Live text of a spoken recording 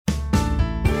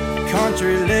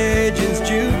Country Legends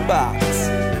Jukebox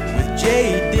with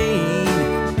J. Dean,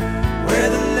 where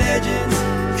the legends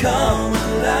come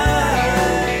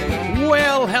alive.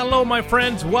 Well, hello, my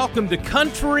friends. Welcome to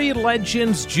Country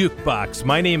Legends Jukebox.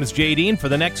 My name is J. Dean. For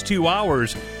the next 2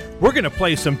 hours, we're going to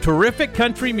play some terrific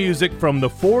country music from the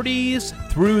 40s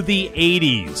through the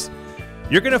 80s.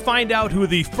 You're going to find out who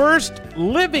the first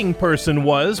living person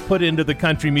was put into the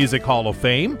Country Music Hall of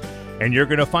Fame, and you're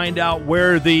going to find out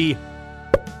where the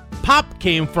pop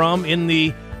came from in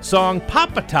the song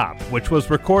Papa Top, which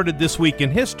was recorded this week in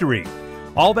history.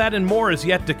 All that and more is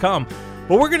yet to come.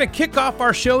 But we're going to kick off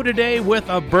our show today with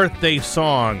a birthday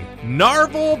song.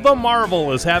 Narvel the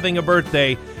Marvel is having a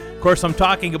birthday. Of course, I'm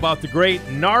talking about the great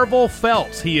Narvel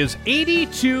Felts. He is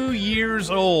 82 years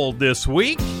old this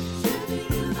week.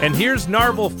 And here's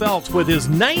Narvel Felts with his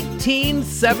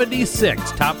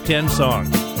 1976 Top 10 song.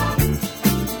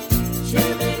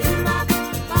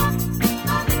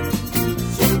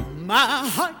 My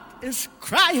heart is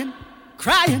crying,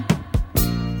 crying,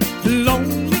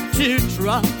 lonely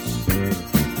teardrops.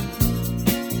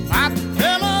 My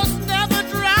pillow's never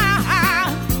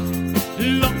dry,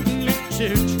 lonely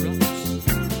teardrops.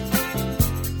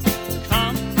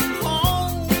 Come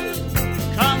home,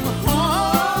 come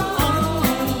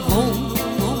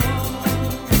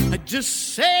home. Just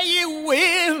say you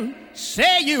will,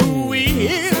 say you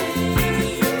will.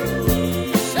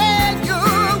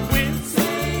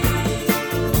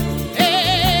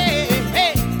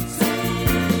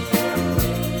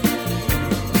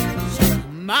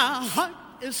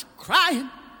 Crying,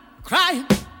 crying,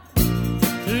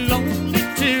 lonely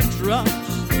teardrops.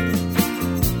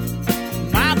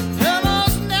 My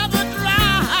pillow's never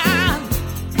dry,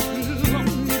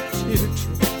 lonely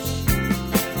teardrops.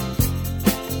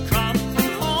 Come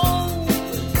home,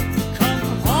 come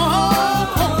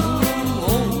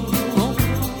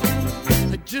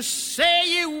home. Just say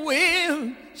you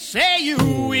will, say you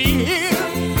will.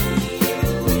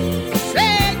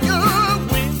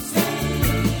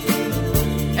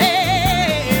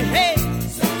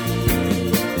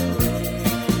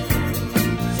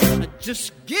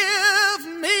 Just give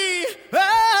me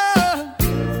another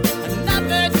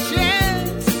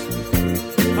chance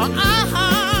for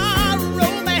our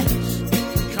romance.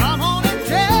 Come on and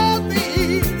tell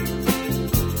me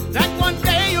that one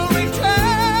day you'll return.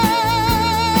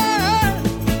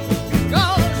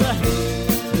 'Cause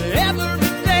every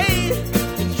day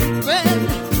that you've been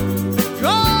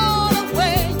gone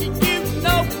away, you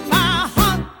know my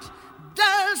heart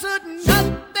does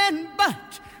nothing but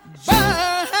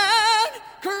burn.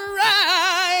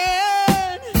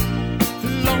 Crying,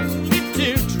 lonely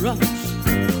teardrops.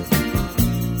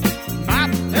 My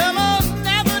pillow's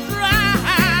never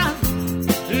dry,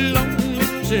 lonely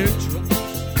teardrops.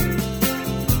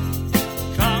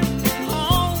 Come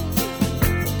home,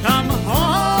 come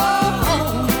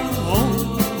home.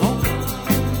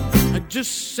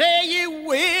 Just say you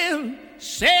will,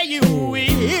 say you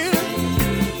will.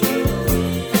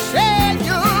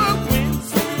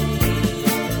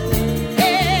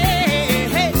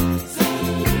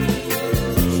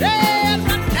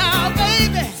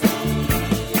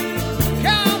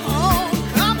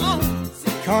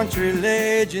 Country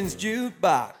Legends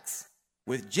Jukebox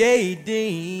with J.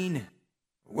 Dean,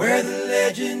 where the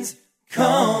legends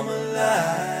come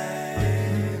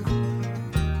alive.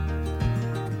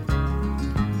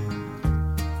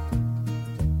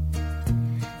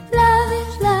 Love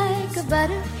is like a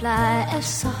butterfly, as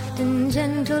soft and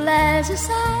gentle as a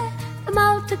sigh. The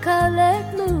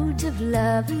multicolored moods of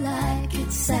love are like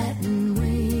its satin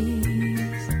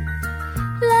wings.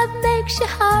 Love makes your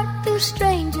heart feel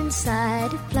strange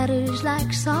inside. It flutters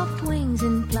like soft wings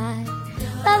in flight.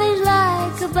 Love is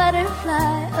like a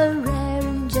butterfly, a rare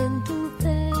and gentle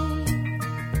thing.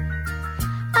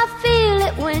 I feel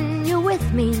it when you're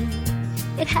with me.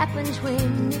 It happens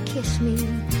when you kiss me.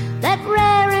 That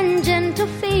rare and gentle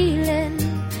feeling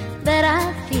that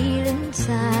I feel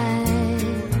inside.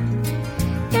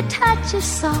 Your touch is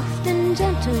soft and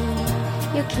gentle.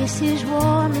 Your kiss is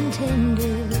warm and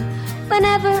tender.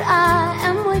 Whenever I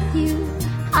am with you,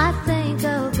 I think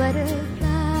of butterflies.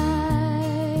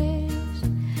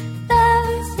 Love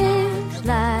is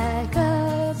like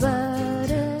a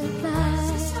butterfly.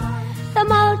 The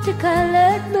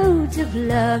multicolored moods of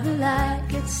love are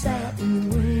like its satin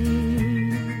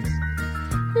wings.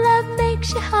 Love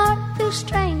makes your heart feel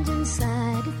strange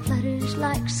inside. It flutters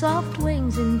like soft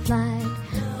wings in flight.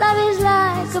 Love is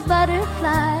like a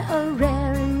butterfly, a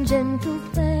rare and gentle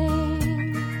thing.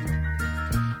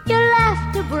 Your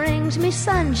laughter brings me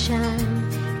sunshine.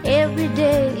 Every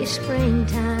day is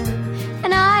springtime.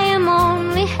 And I am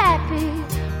only happy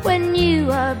when you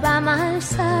are by my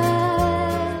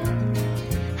side.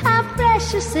 How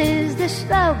precious is this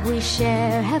love we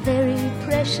share, how very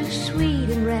precious, sweet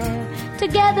and rare.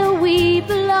 Together we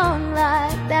belong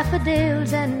like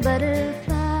daffodils and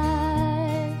butterflies.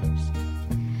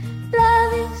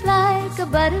 Love is like a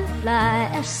butterfly,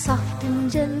 as soft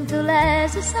and gentle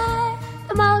as a sigh.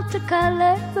 The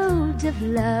multicolored moods of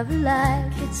love are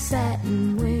like its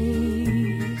satin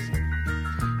wings.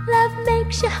 Love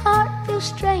makes your heart feel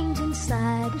strange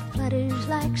inside. It flutters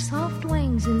like soft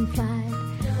wings in flight.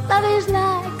 Love is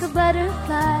like a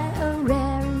butterfly, a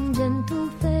rare and gentle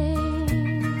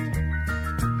thing.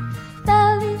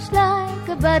 Love is like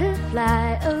a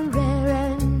butterfly, a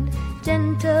rare and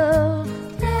gentle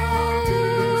thing.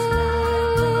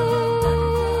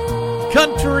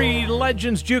 Country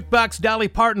Legends Jukebox, Dolly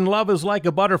Parton, Love is Like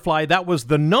a Butterfly. That was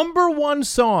the #1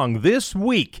 song this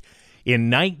week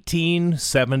in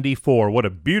 1974. What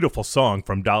a beautiful song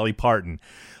from Dolly Parton.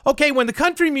 Okay, when the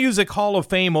Country Music Hall of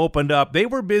Fame opened up, they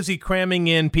were busy cramming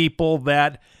in people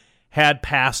that had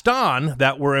passed on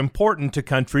that were important to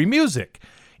country music.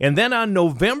 And then on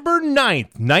November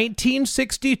 9th,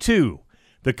 1962,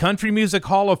 the Country Music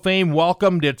Hall of Fame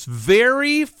welcomed its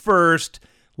very first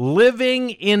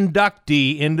living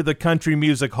inductee into the Country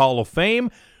Music Hall of Fame.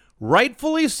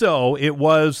 Rightfully so, it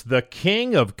was the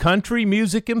king of country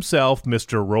music himself,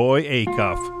 Mr. Roy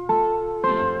Acuff.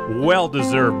 Well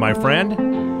deserved, my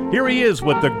friend. Here he is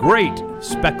with the great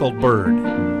Speckled Bird.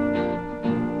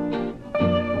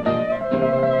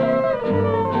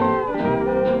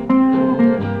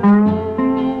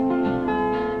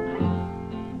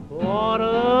 What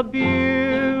a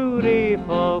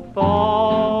beautiful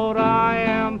thought I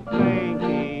am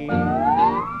thinking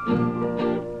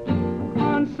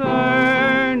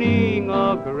concerning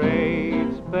a great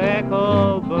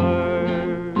speckled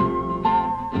bird.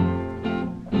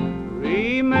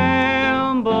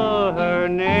 Remember, her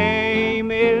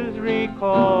name is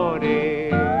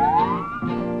recorded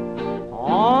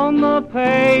on the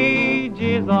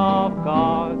pages of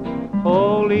God's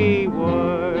holy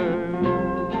word.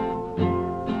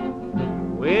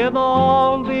 With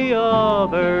all the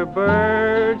other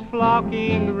birds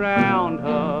flocking round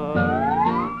her,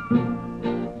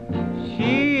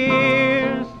 she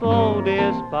is so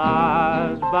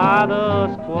despised by the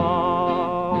squaw.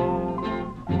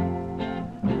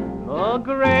 The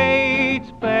great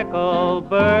speckled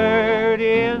bird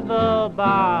is the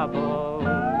Bible,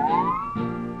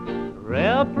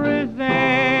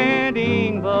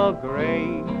 representing the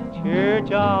great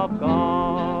Church of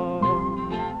God.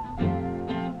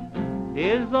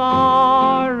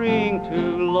 Desiring to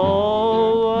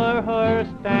lower her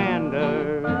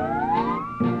standard,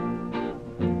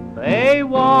 they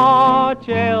watch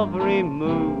every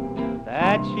move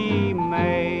that she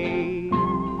makes.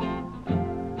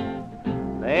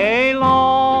 They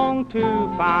long to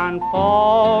find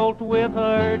fault with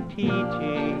her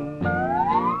teaching,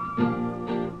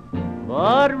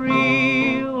 but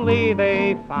really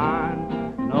they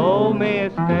find no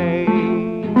mistake.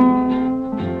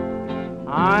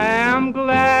 I am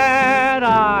glad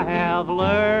I have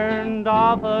learned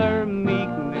of her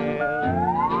meekness.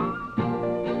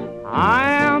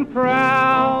 I am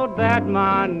proud that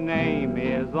my name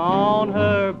is on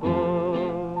her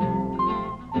book,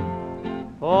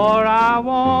 for I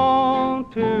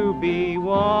want to be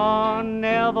one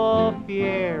never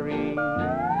fearing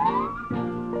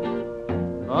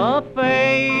the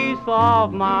face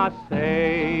of my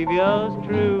Savior's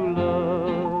true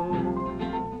love.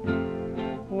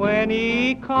 When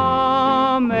he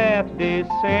cometh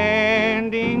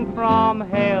descending from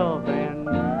heaven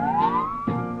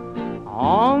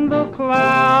on the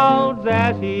clouds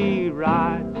as he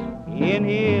writes in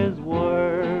his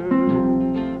word,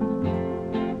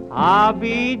 I'll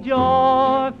be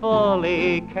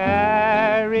joyfully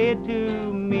carried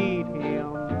to meet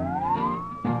him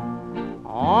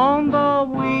on the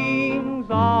wings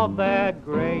of that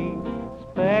great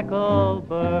speckled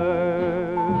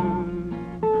bird.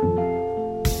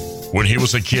 When he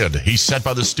was a kid, he sat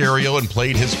by the stereo and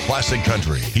played his classic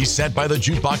country. He sat by the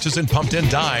jukeboxes and pumped in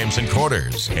dimes and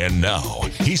quarters. And now,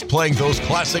 he's playing those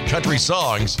classic country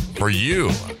songs for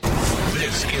you.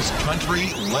 This is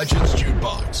Country Legends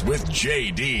Jukebox with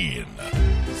J. Dean.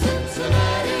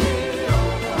 Cincinnati,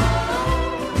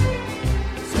 Ohio.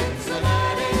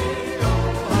 Cincinnati,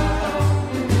 Ohio.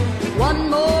 One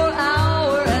more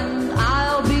hour and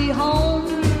I'll be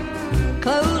home.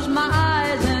 Close my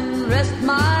eyes and rest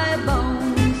my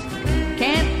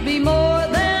more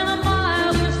than a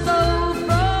mile or so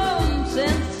from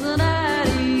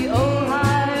Cincinnati,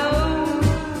 Ohio.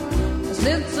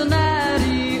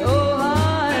 Cincinnati,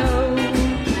 Ohio.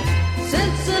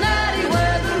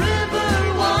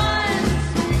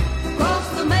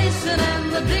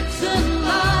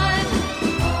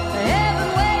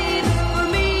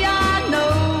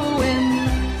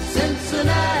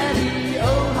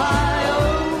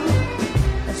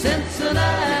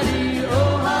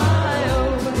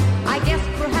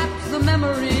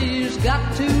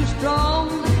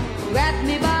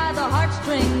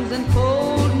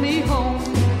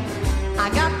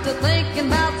 to thinking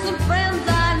about some friends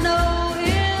I know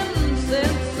in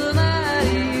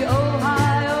Cincinnati,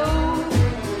 Ohio.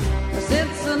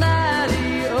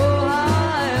 Cincinnati,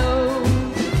 Ohio.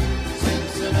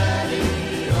 Cincinnati,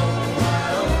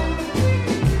 Ohio.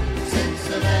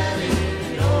 Cincinnati,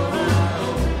 Ohio.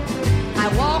 I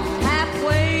walked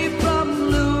halfway from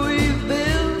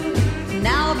Louisville.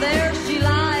 Now there she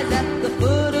lies at the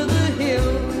foot of the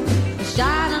hill,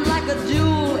 shining like a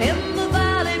jewel in the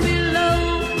valley below.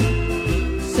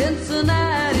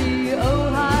 Cincinnati,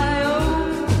 Ohio.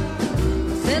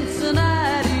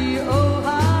 Cincinnati,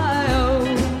 Ohio.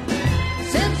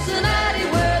 Cincinnati,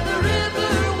 where the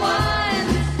river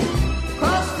winds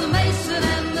across the Mason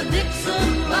and the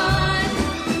Dixon line.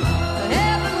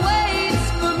 Heaven waits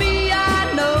for me,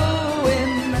 I know,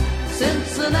 in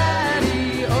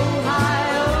Cincinnati,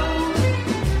 Ohio.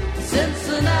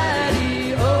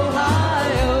 Cincinnati,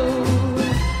 Ohio.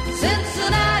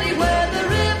 Cincinnati, where the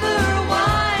river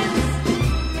winds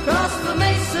across the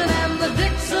Mason and the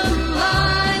Dixon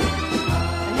line.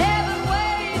 Heaven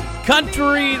waits.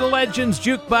 Country Legends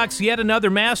Jukebox, yet another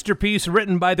masterpiece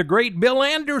written by the great Bill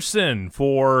Anderson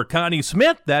for Connie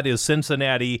Smith. That is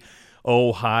Cincinnati,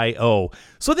 Ohio.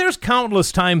 So there's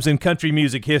countless times in country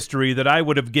music history that I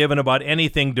would have given about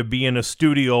anything to be in a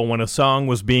studio when a song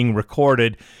was being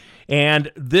recorded.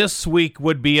 And this week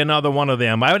would be another one of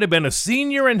them. I would have been a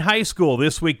senior in high school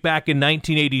this week back in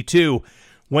 1982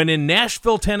 when in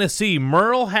Nashville, Tennessee,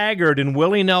 Merle Haggard and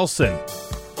Willie Nelson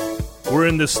were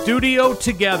in the studio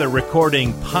together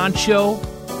recording Poncho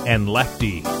and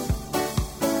Lefty.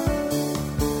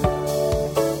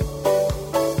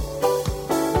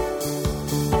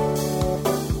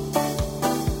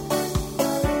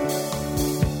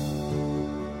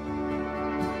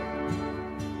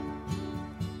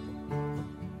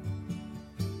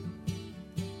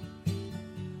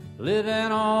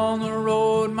 Living on the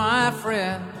road, my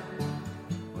friend,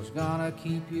 was gonna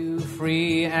keep you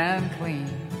free and clean.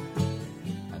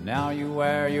 And now you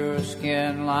wear your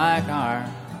skin like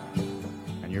iron,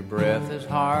 and your breath is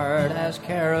hard as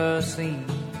kerosene.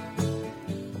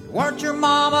 You weren't your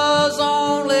mama's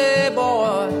only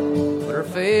boy, but her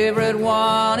favorite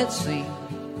one, it seemed.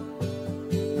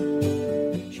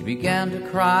 She began to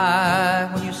cry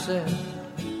when you said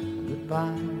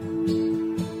goodbye.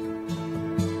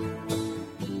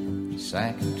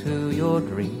 Sank into your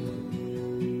dream.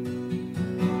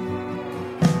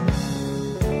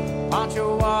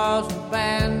 Pancho was a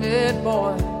bandit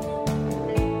boy.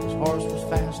 His horse was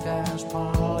fast as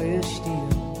polished steel.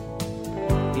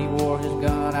 He wore his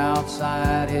gun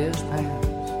outside his pants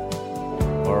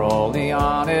for all the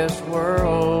honest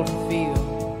world to feel.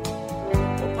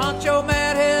 Well, Pancho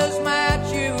met his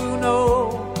match, you know,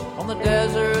 on the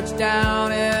deserts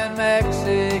down in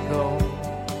Mexico.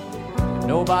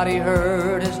 Nobody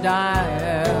heard his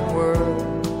dying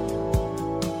words.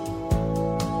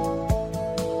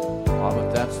 Oh,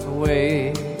 but that's the way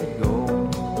it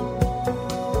goes.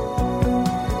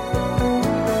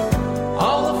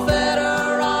 All the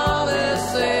federales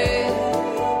say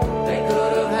they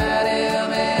could have had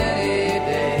him any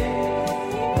day.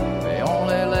 They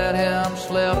only let him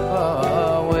slip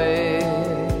away.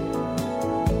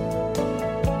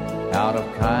 Out of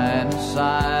kindness,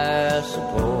 I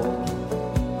suppose.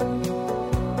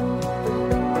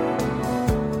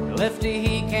 Lefty,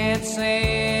 he can't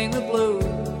sing the blues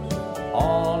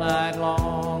all night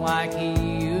long like he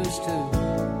used to.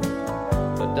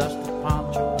 The dusty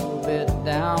Pancho a bit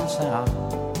down south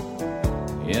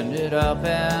ended up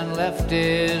in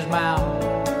Lefty's mouth.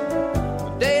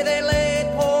 The day they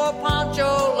laid poor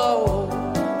Pancho low,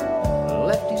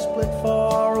 Lefty split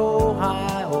for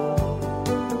Ohio,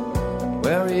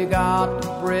 where he got the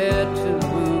bread to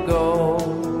go.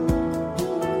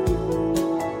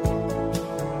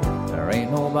 Ain't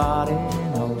nobody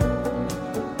knows.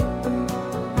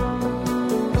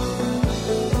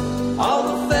 All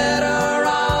the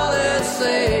federales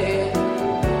say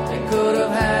they could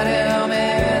have had him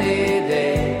any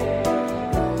day.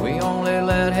 We only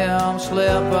let him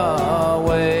slip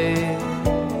away.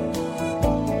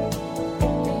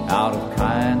 Out of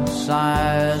kindness,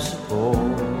 I suppose.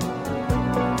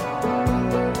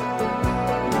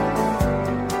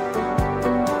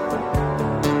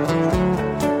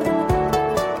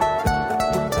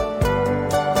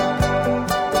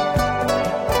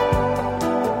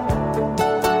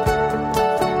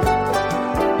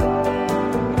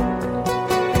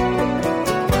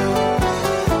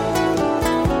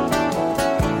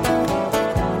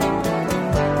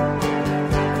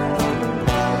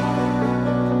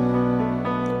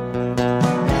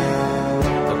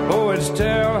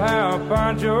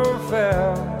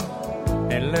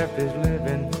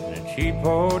 cheap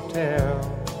hotel.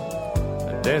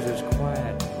 The desert's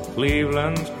quiet,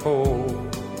 Cleveland's cold.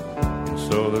 And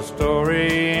so the story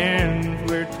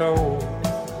ends, we're told.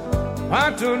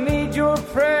 I don't need your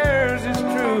prayers, it's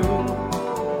true.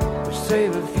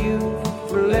 Save a few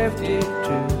for Lefty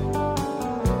too.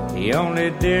 He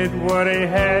only did what he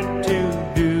had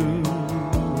to do.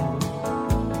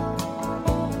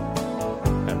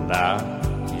 And now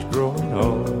he's growing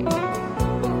old.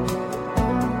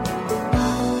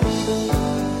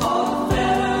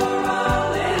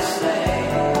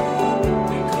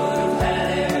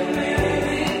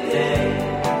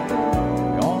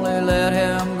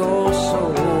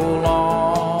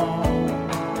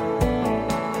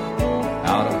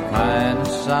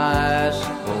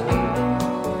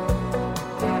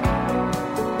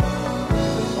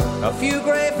 A few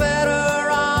great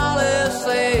federalists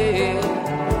say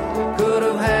could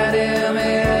have had him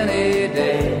any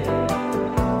day.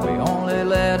 We only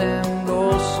let him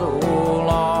go so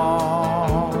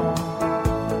long.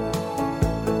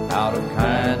 Out of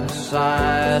kindness,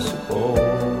 I suppose.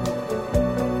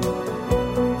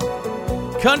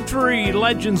 Country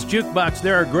Legends Jukebox.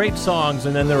 There are great songs,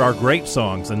 and then there are great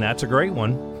songs, and that's a great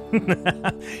one.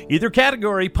 Either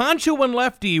category. Pancho and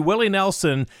Lefty, Willie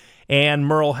Nelson, and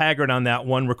Merle Haggard on that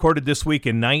one, recorded this week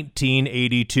in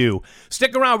 1982.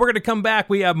 Stick around, we're going to come back.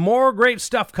 We have more great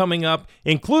stuff coming up,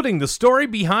 including the story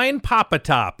behind Papa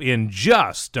Top in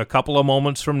just a couple of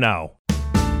moments from now.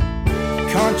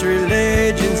 Country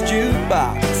Legends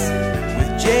Jukebox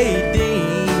with J.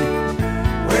 Dean,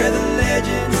 where the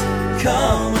legends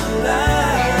come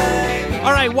alive.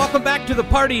 All right, welcome back to the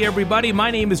party, everybody.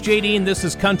 My name is J. Dean. This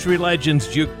is Country Legends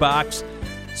Jukebox.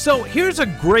 So here's a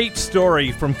great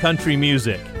story from country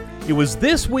music. It was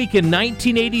this week in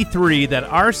 1983 that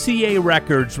RCA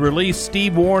Records released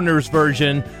Steve Warner's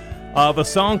version of a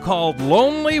song called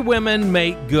Lonely Women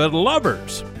Make Good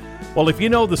Lovers. Well, if you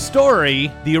know the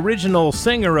story, the original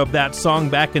singer of that song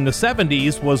back in the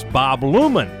 70s was Bob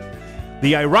Luman.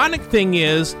 The ironic thing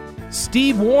is,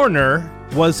 Steve Warner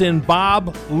was in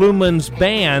Bob Luman's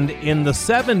band in the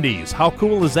 70s. How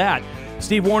cool is that?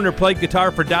 Steve Warner played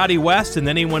guitar for Dottie West, and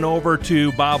then he went over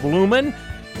to Bob Luman,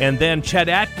 and then Chet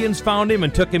Atkins found him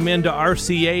and took him into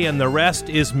RCA, and the rest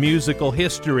is musical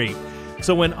history.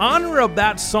 So in honor of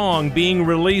that song being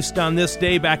released on this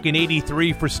day back in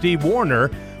 83 for Steve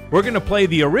Warner, we're going to play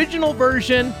the original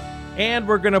version, and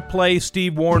we're going to play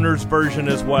Steve Warner's version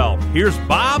as well. Here's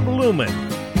Bob Luman,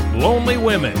 Lonely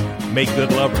Women Make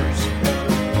Good Lovers.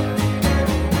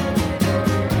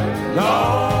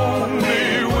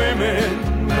 Lonely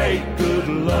women make good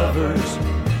lovers.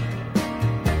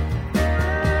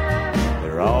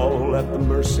 They're all at the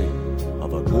mercy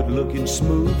of a good-looking,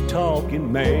 smooth-talking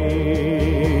man.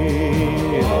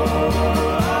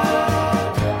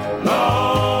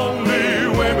 Lonely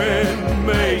women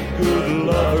make good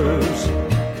lovers.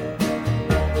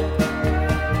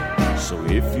 So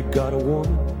if you got a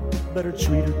woman, better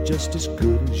treat her just as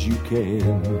good as you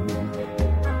can.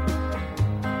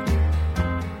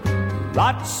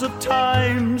 Lots of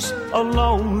times a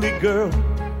lonely girl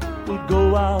will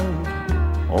go out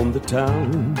on the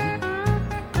town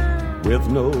with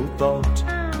no thought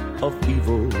of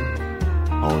evil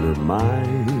on her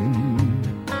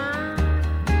mind.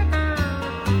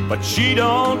 But she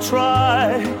don't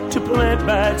try to plant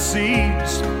bad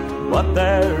seeds, but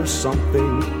there's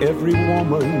something every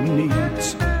woman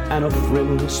needs, and a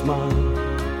friendly smile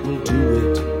will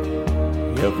do it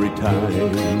every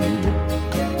time.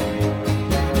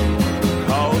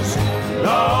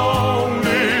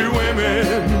 Lonely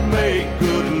women make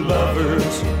good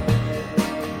lovers.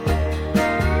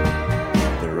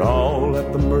 They're all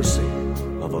at the mercy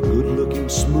of a good-looking,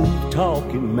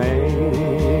 smooth-talking man.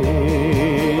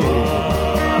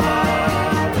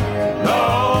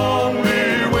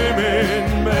 Lonely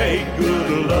women make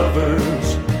good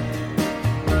lovers.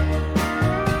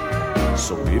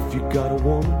 So if you got a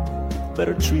woman,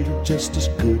 better treat her just as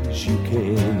good as you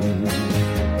can.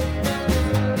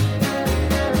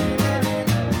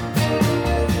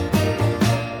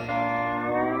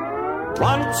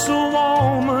 Once a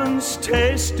woman's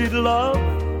tasted love,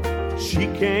 she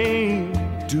can't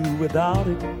do without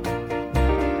it.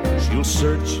 She'll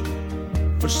search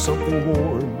for something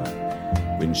warm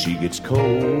when she gets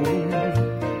cold.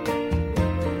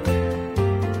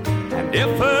 And if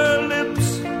her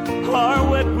lips are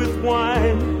wet with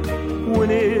wine, when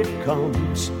it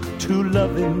comes to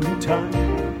loving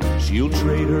time, she'll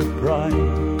trade her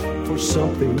pride for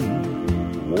something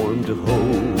warm to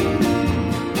hold.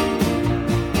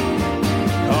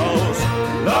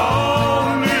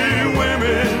 Lonely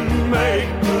women make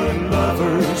good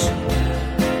lovers.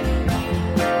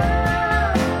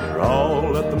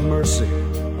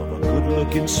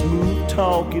 good-looking,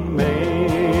 smooth-talking man.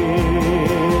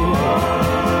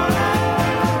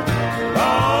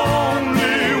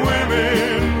 Only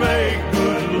women make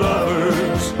good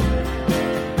lovers.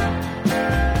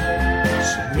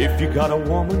 So if you got a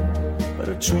woman,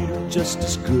 better treat her just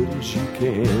as good as you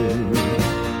can.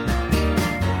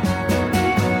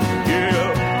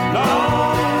 Yeah,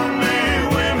 lonely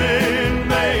women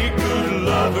make good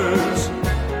lovers.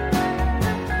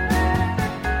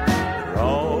 They're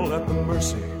all at the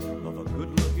mercy of a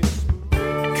good-looking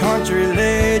smooth. Country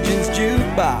Legends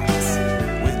Jukebox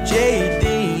with J.D.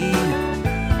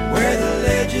 where the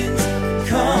legends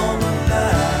come alive.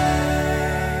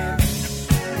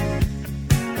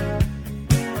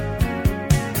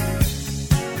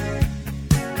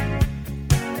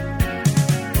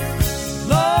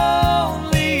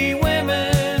 Lonely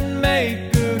women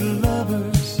make good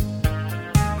lovers.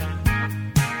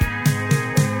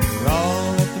 They're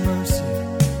all at the mercy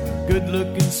of a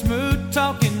good-looking,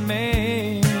 smooth-talking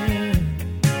man.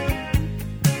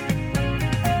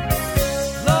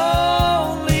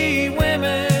 Lonely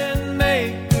women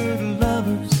make good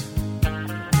lovers.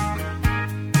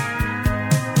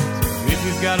 So if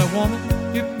you've got a woman,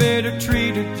 you better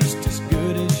treat her just as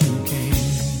good as you can.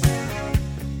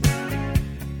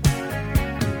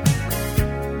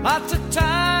 Lots of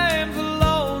times a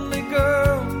lonely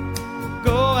girl will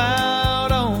go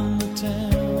out on the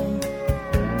town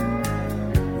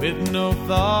with no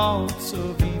thoughts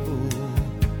of evil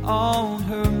on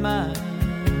her mind.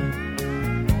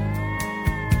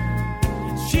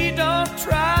 And she don't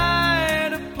try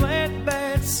to plant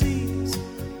bad seeds.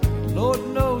 Lord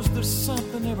knows there's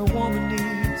something every woman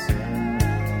needs.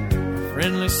 A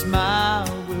friendly smile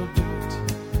will do it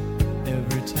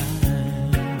every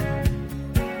time.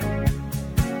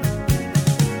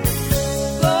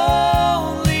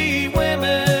 Lonely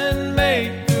women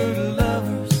make good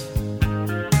lovers.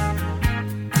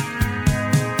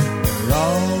 They're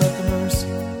all at the mercy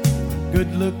of a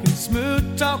good-looking,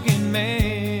 smooth-talking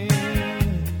man.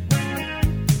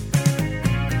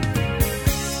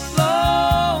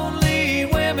 Lonely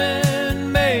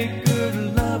women make good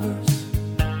lovers.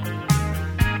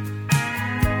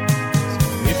 So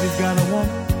if you've got a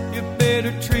woman, you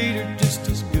better treat her just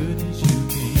as good as you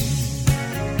can.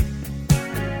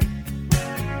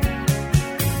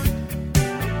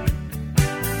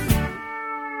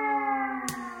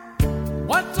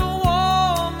 What's a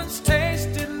woman's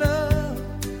tasted love?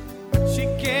 She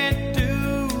can't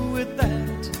do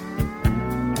without.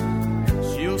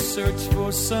 She'll search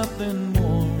for something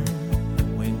warm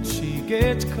when she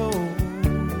gets cold.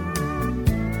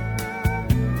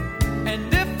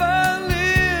 And if her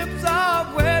lips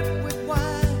are wet with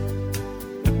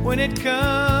wine, when it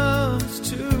comes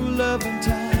to loving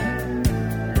time,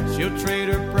 she'll trade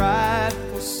her pride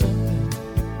for something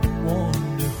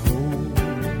warm to hold.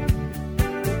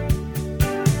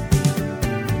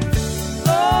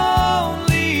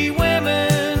 Lonely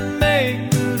women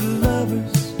make good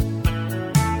lovers.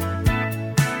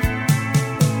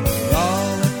 They're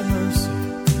all at the mercy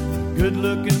of a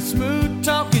good-looking,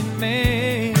 smooth-talking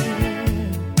man.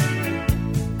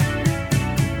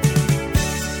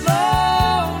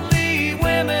 Lonely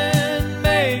women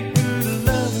make good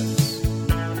lovers.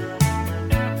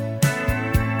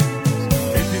 So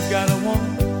if you've got a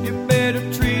woman, you better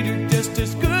treat her just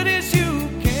as good as you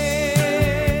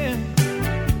can.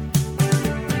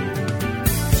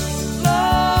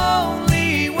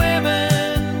 Lonely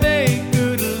women make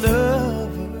good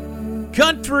lovers.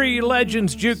 Country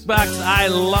Legends Jukebox. I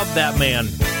love that man.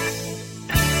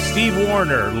 Steve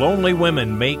Wariner, Lonely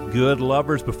Women Make Good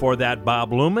Lovers. Before that,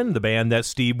 Bob Luman, the band that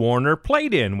Steve Wariner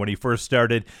played in when he first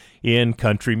started in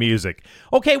country music.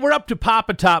 Okay, we're up to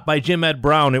Papa Top by Jim Ed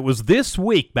Brown. It was this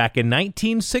week, back in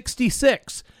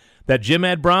 1966, that Jim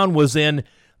Ed Brown was in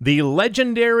the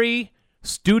legendary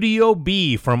Studio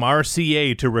B from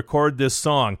RCA to record this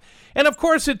song. And of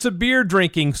course, it's a beer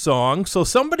drinking song, so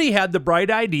somebody had the bright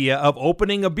idea of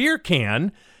opening a beer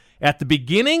can at the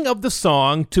beginning of the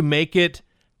song to make it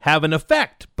have an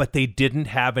effect, but they didn't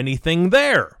have anything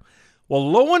there. Well,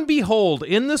 lo and behold,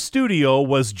 in the studio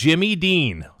was Jimmy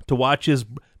Dean to watch his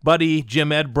buddy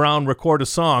Jim Ed Brown record a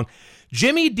song.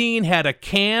 Jimmy Dean had a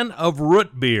can of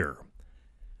root beer.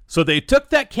 So they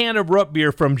took that can of root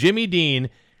beer from Jimmy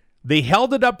Dean, they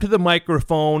held it up to the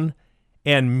microphone,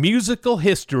 and musical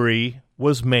history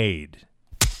was made.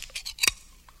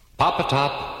 Papa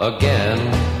Top again.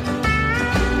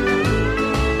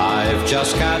 I've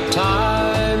just got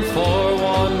time for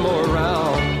one more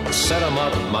round. Set 'em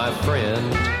up, my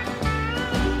friend.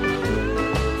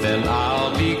 Then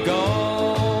I'll be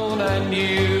gone and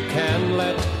you can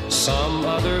let some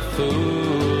other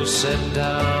fool sit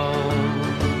down.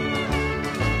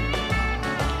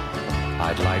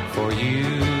 I'd like for you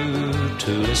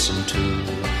to listen to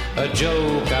a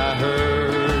joke I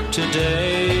heard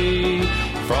today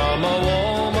from a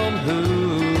woman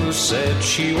who said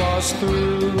she was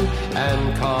through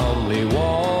and calmly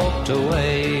walked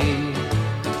away.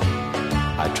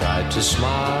 I tried to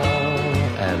smile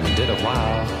and did a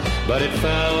while, but it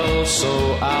felt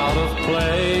so out of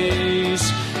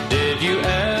place. Did you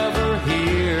ever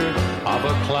hear of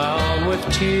a clown with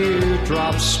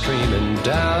teardrops streaming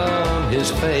down his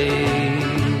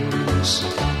face?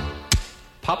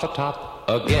 Pop-a-top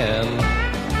again.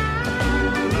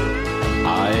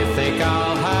 I think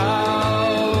I'll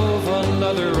have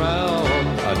another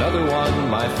round, another one,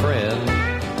 my friend.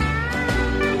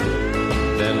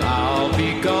 Then I'll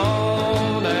be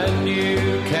gone and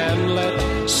you can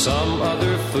let some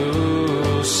other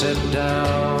fool sit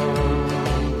down.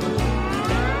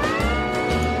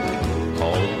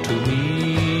 Home to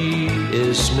me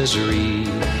is misery,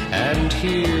 and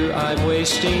here I'm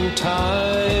wasting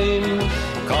time,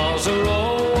 'cause a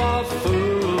row of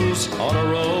fools on a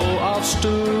row of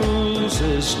stools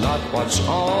is not what's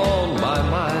on my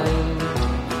mind.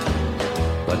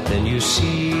 But then you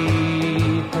see,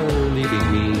 her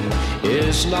leaving me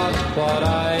is not what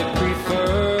I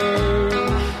prefer.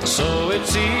 So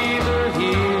it's either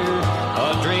here,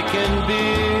 a drinking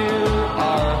beer,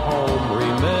 or home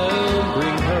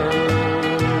remembering her.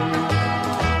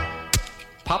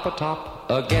 Pop-a-top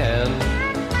again.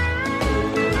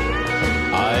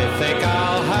 I think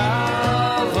I'll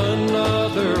have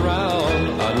another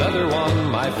round, another one,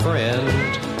 my friend.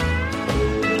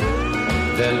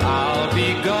 Then I'll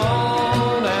be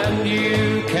gone and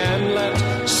you can let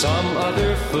some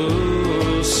other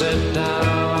fool sit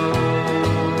down.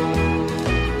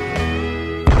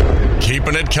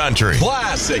 Keeping it country.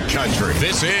 Classic country.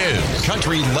 This is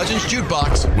Country Legends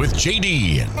Jukebox with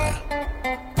JD.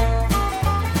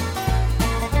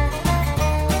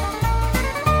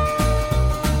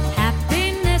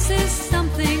 Happiness is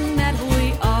something that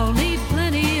we all need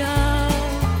plenty of.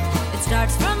 It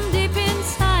starts from deep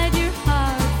inside your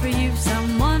heart, for you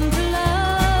someone to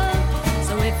love.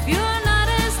 So if you're not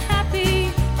as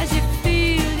happy as you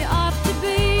feel you ought to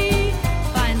be,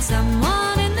 find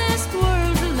someone in this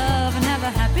world to love and have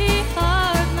a happy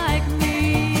heart like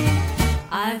me.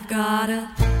 I've got a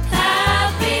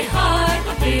happy heart,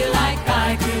 I feel like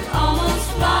I could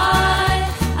almost fly.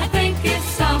 I think if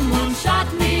someone shot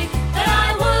me, that I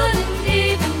wouldn't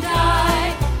even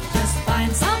die. Just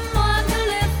find someone to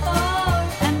live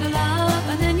for and to love,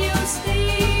 and then you'll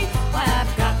see why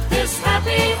I've got this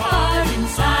happy heart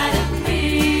inside of me.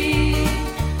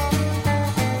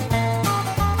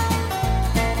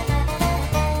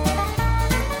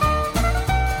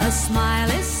 A smile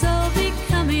is so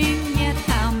becoming, yet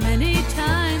how many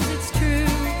times it's true.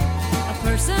 A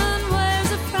person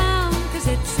wears a frown 'cause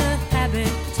it's a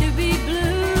habit to be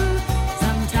blue.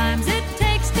 Sometimes it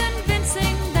takes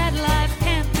convincing that life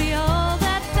can't be all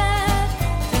that bad.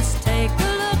 Just take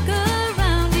a look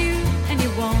around you and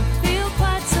you won't feel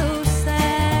quite so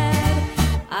sad.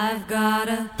 I've got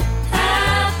a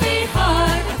happy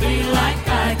heart, I feel like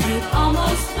I could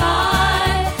almost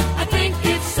fly. I think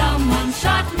if someone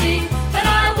shot me, that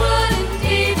I wouldn't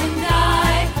even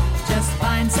die. Just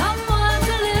find someone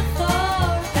to live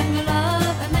for and to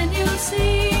love, and then you'll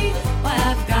see why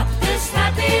I've got this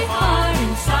happy heart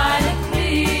inside of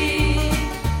me.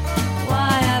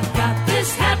 Why I've got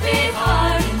this happy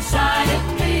heart inside of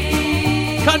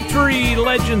me. Country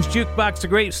Legends Jukebox, the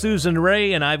great Susan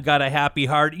Rae, and I've got a happy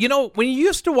heart. You know, when you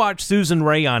used to watch Susan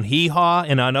Rae on Hee Haw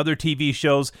and on other TV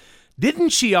shows, didn't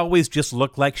she always just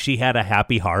look like she had a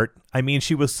happy heart? I mean,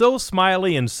 she was so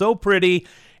smiley and so pretty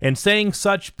and sang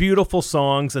such beautiful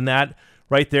songs, and that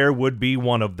right there would be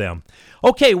one of them.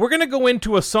 Okay, we're going to go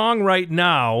into a song right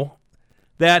now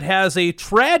that has a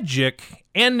tragic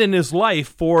end in his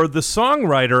life for the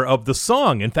songwriter of the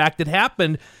song. In fact, it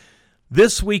happened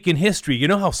this week in history. You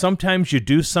know how sometimes you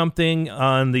do something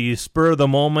on the spur of the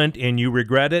moment and you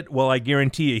regret it? Well, I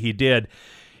guarantee you he did.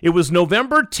 It was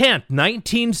November 10th,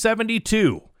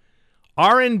 1972.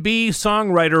 R&B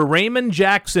songwriter Raymond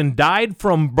Jackson died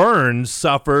from burns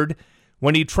suffered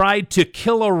when he tried to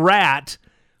kill a rat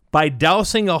by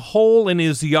dousing a hole in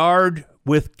his yard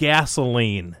with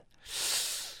gasoline.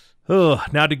 Ugh,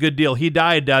 not a good deal. He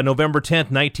died November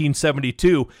 10th,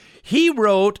 1972. He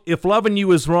wrote If Lovin'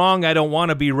 You Is Wrong, I Don't Want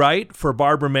to Be Right for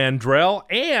Barbara Mandrell,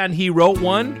 and he wrote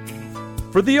one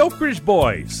for the Oak Ridge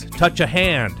Boys, Touch a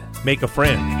Hand, Make a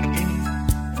Friend.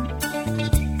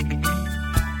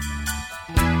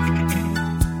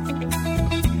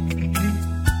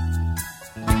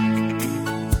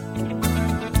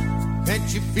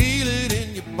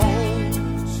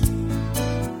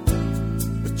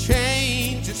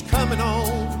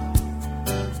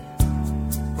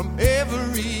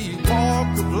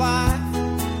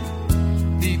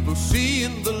 people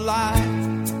seeing the light.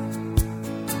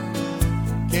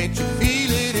 Can't you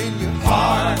feel it in your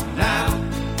heart now?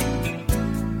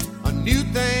 A new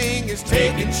thing is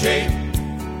taking shape.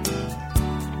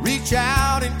 Reach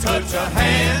out and touch a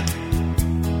hand.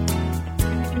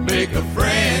 Make a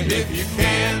friend if you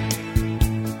can.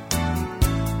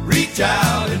 Reach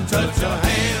out and touch a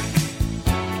hand.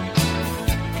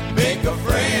 Make a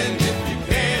friend if you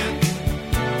can.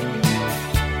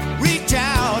 Reach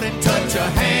out and touch a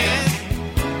hand.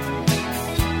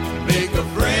 Make a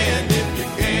friend if you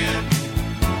can.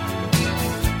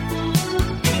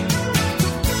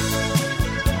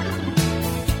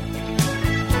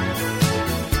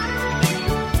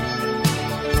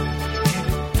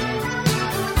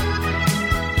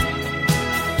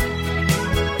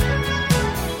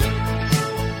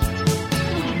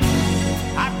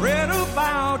 I've read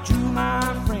about you, my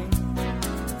friend.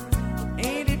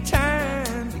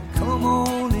 Anytime you come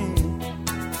on in,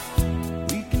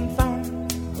 we can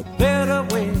find a better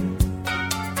way.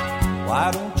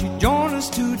 Why don't you join us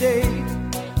today?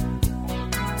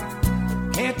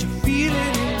 Can't you feel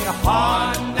it in your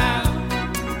heart now?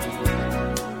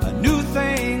 A new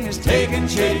thing is taking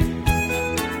shape.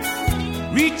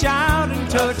 Reach out and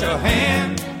touch a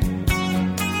hand.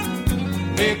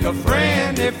 Make a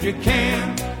friend if you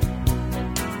can.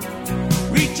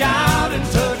 Reach out and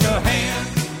touch a hand.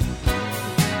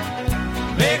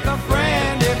 Make a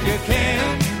friend if you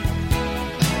can.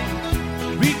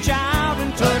 Reach out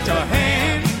and touch a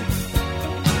hand.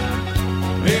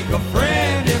 Make a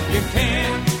friend if you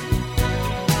can.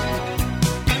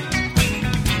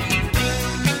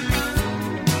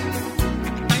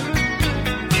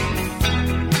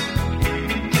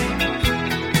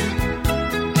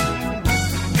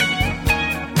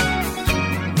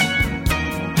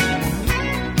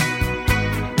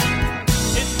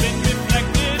 It's been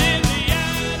reflected in the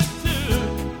attitude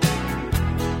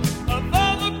of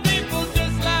all the people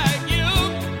just like you.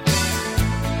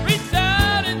 Reach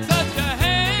out and touch a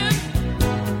hand.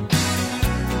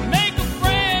 Make a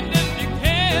friend if you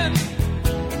can.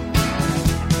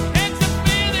 Can't you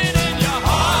feel it in your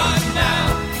heart now?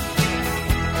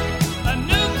 A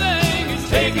new thing is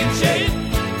taking shape.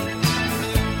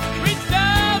 Reach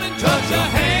out and touch a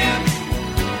hand.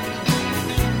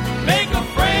 Make a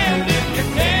friend if you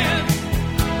can.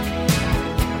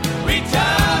 Reach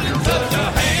out and touch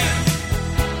a hand.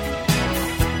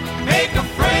 Make a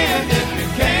friend if you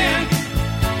can.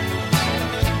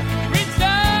 Reach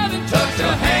out and touch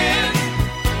a hand.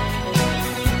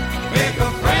 Make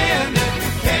a friend if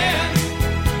you can.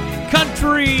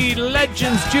 Country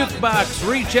Legends Jukebox.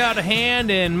 Reach out a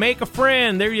hand and make a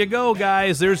friend. There you go,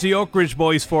 guys. There's the Oak Ridge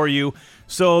Boys for you.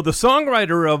 So the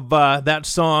songwriter of that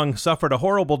song suffered a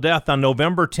horrible death on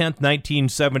November 10th,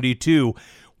 1972.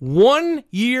 1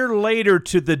 year later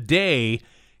to the day,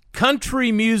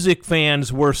 country music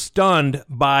fans were stunned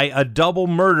by a double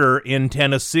murder in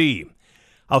Tennessee.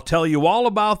 I'll tell you all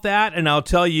about that, and I'll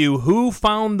tell you who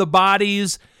found the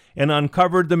bodies and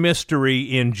uncovered the mystery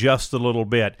in just a little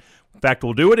bit. In fact,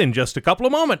 we'll do it in just a couple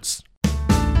of moments.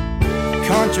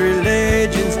 Country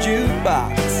Legends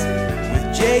Jukebox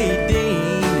with J.D.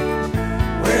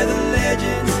 where the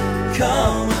legends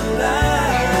come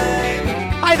alive.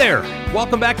 Hi there.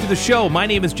 Welcome back to the show. My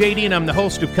name is JD, and I'm the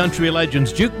host of Country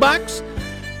Legends Jukebox.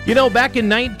 You know, back in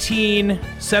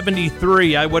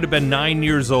 1973, I would have been 9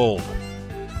 years old.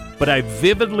 But I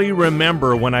vividly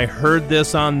remember when I heard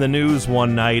this on the news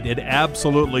one night, it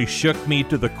absolutely shook me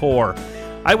to the core.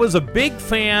 I was a big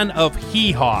fan of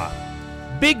hee-haw.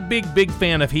 Big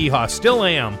fan of hee-haw. Still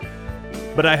am.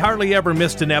 But I hardly ever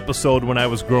missed an episode when I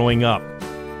was growing up.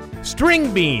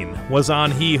 String Bean was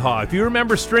on hee-haw. If you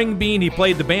remember String Bean, he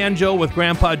played the banjo with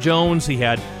Grandpa Jones. He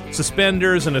had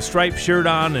suspenders and a striped shirt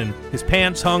on, and his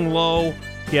pants hung low.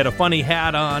 He had a funny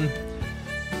hat on.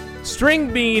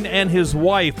 String Bean and his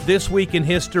wife, this week in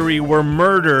history, were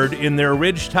murdered in their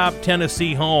Ridgetop,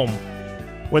 Tennessee home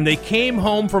when they came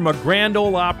home from a Grand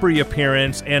Ole Opry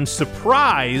appearance and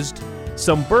surprised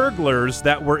some burglars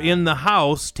that were in the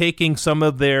house taking some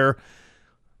of their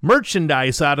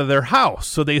merchandise out of their house.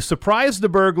 So they surprised the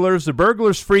burglars. The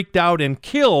burglars freaked out and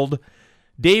killed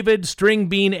David String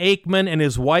Bean Aikman and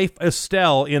his wife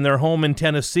Estelle in their home in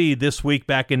Tennessee this week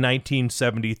back in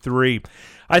 1973.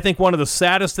 I think one of the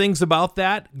saddest things about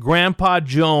that, Grandpa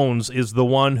Jones is the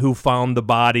one who found the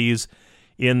bodies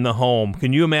in the home.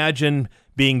 Can you imagine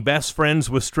being best friends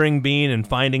with String Bean and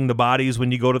finding the bodies when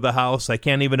you go to the house? I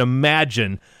can't even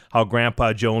imagine how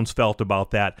Grandpa Jones felt about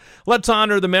that. Let's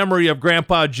honor the memory of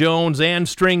Grandpa Jones and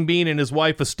String Bean and his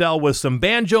wife Estelle with some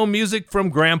banjo music from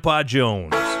Grandpa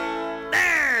Jones.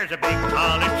 There's a big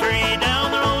holly tree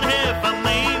down the road half a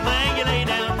mile.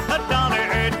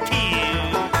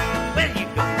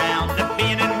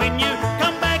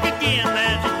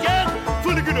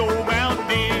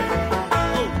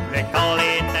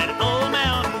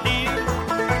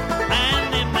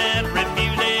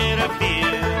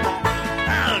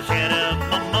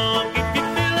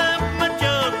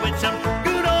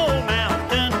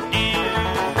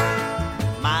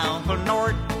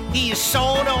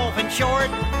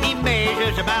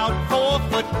 about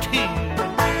 4'2".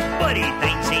 But he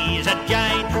thinks he's a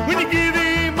giant when you give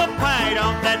him a pint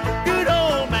off that good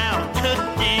old Mountain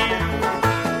Dew.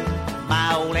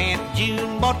 My old Aunt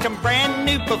June bought some brand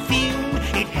new perfume.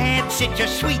 It had such a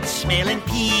sweet smelling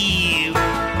pew.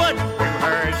 But to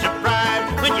her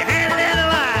surprise, when you had it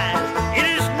analyzed, it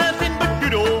is nothing but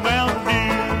good old Mountain Dew.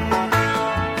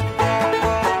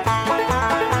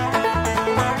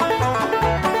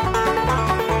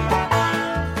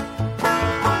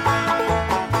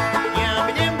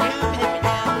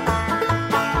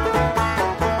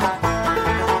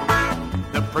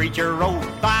 The preacher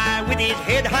rode by with his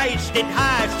head hoisted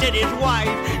high, said his wife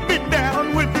been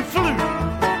down with the flu.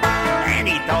 And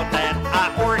he thought that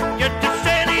I ought just to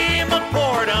send him a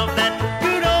quart of that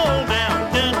good old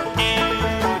Mountain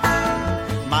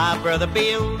Dew. My brother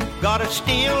Bill got a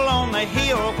still on the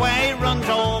hill where he runs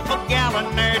off a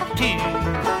gallon or two.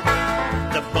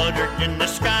 The buzzards in the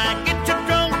sky get so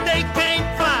drunk they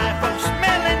can't fly from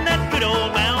smelling that good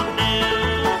old Mountain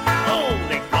Dew. Oh,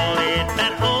 they call it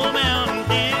that old Mountain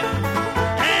Dew,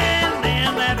 and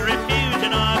them that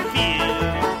refusing are few.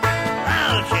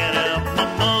 I'll shut up my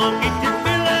mug if you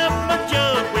fill up my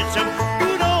jug with some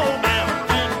good old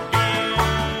Mountain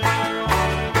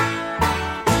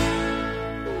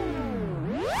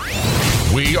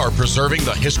Dew. We are preserving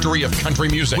the history of country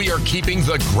music. We are keeping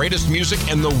the greatest music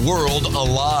in the world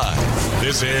alive.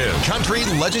 This is Country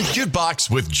Legends Jukebox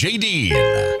with JD.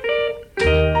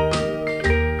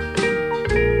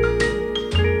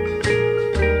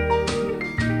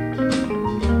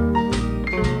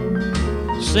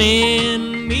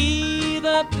 Send me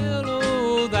the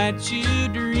pillow that you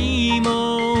dream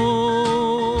on.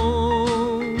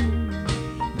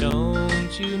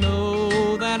 Don't you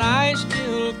know that I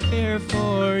still care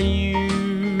for you?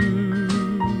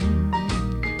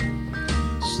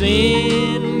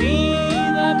 Send me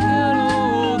the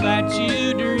pillow that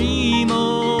you dream on.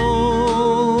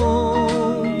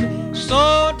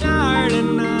 So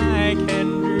darling, I can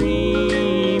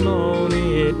dream on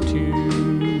it too.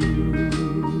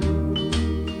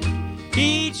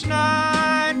 Each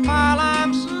night while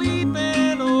I'm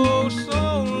sleeping, oh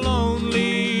so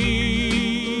lonely,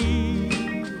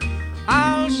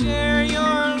 I'll share your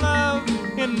love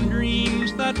in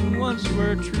dreams that once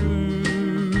were true.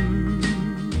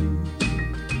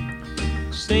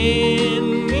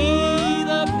 Send me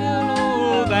the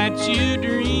pillow that you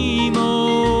dream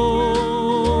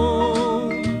on,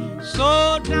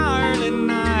 so darling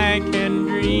I can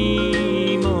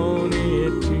dream on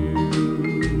it too.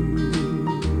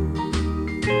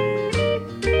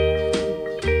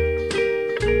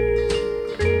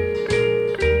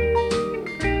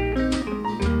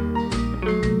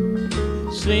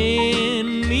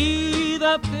 Send me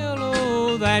the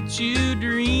pillow that you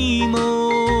dream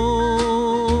on.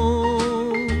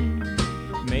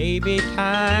 Maybe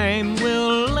time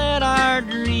will let our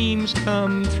dreams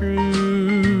come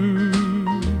true.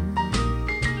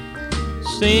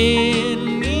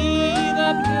 Send me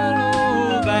the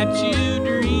pillow that you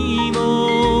dream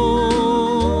on,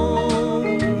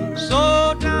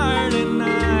 so darling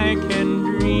I can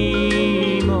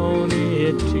dream on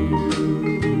it too.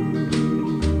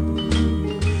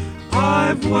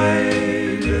 I've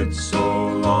waited so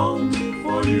long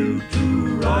for you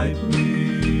to write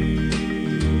me,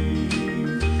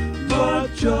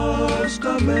 but just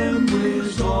a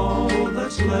memory's all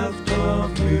that's left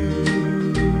of you.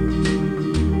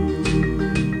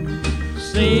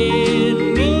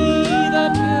 Send me the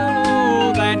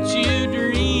pillow that you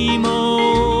dream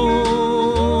on,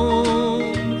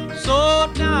 so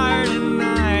darling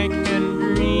I can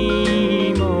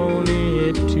dream on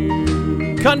it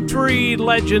too. Country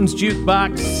Legends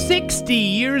Jukebox. 60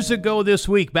 years ago this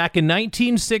week, back in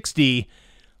 1960,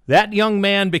 that young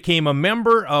man became a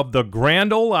member of the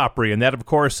Grand Ole Opry, and that, of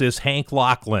course, is Hank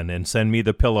Lachlan, and Send Me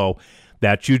the Pillow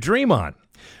That You Dream On.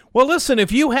 Well, listen,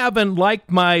 if you haven't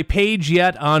liked my page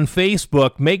yet on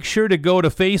Facebook, make sure to go to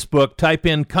Facebook, type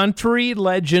in Country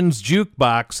Legends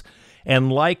Jukebox, and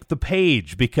like the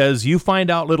page, because you find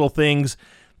out little things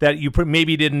that you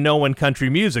maybe didn't know in country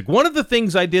music. One of the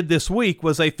things I did this week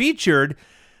was I featured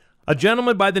a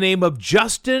gentleman by the name of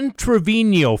Justin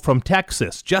Trevino from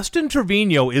Texas. Justin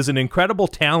Trevino is an incredible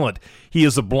talent. He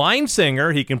is a blind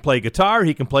singer. He can play guitar.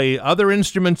 He can play other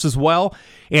instruments as well.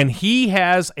 And he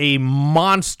has a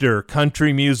monster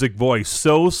country music voice.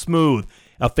 So smooth.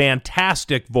 A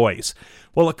fantastic voice.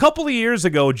 Well, a couple of years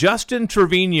ago, Justin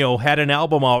Trevino had an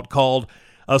album out called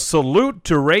A Salute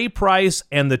to Ray Price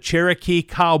and the Cherokee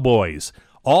Cowboys.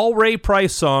 all Ray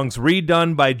Price songs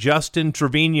redone by Justin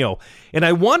Trevino. And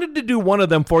I wanted to do one of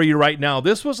them for you right now.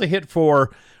 This was a hit for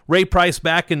Ray Price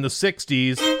back in the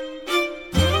 60s.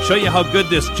 Show you how good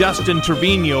this Justin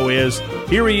Trevino is.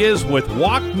 Here he is with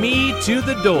Walk Me to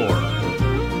the Door.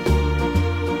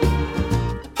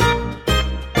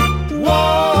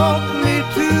 Walk me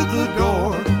to the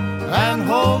door and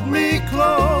hold me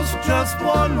close just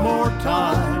one more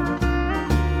time.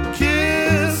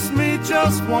 Kiss me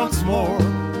just once more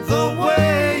the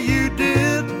way you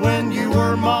did when you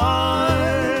were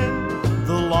mine.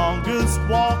 The longest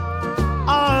walk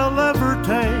I'll ever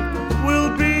take will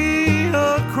be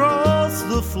across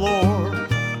the floor.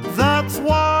 That's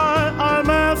why I'm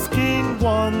asking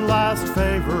one last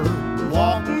favor.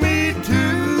 Walk me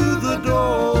to the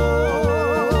door.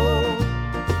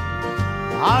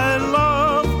 I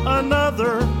love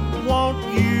another, won't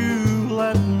you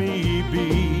let me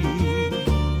be?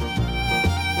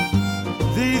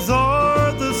 These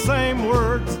are the same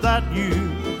words that you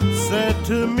said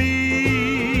to me.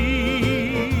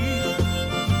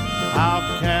 How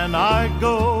can I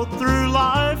go through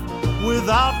life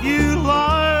without you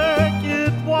like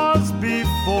it was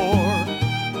before,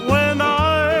 when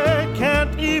I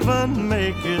can't even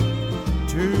make it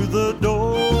to the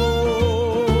door?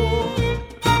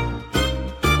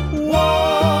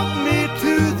 Walk me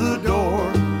to the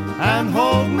door and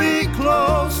hold me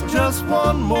close just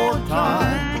one more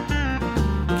time.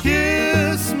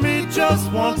 Kiss me just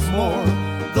once more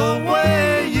the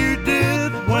way you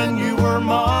did when you were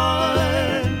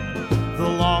mine. The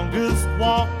longest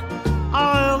walk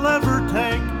I'll ever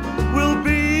take will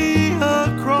be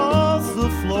across the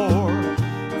floor.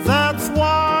 That's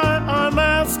why I'm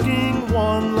asking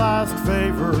one last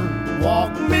favor.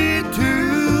 Walk me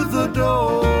to the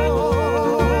door.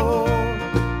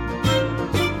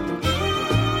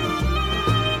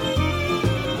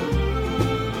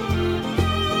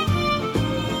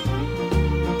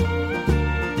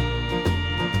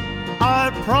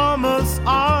 I promise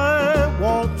I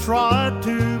won't try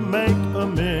to make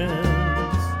amends.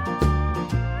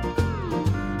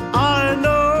 I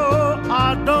know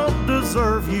I don't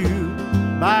deserve you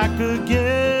back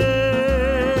again.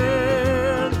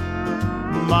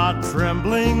 My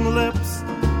trembling lips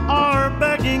are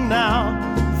begging now,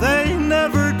 they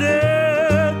never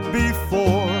did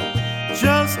before.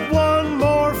 Just one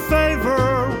more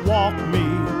favor, walk me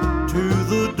to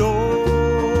the door.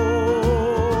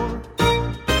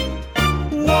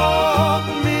 Walk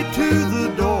me to the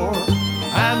door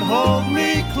and hold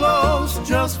me close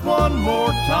just one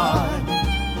more time.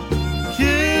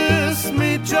 Kiss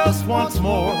me just once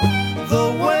more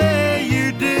the way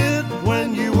you did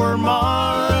when you were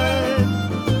mine.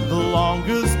 The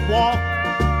longest walk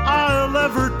I'll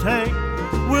ever take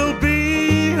will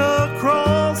be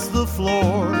across the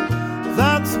floor.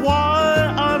 That's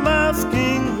why I'm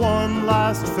asking one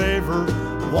last favor.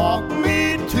 Walk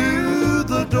me to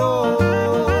the door.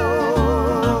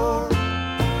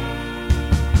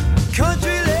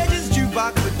 Country Legends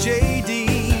Jukebox with J.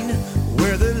 Dean,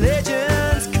 where the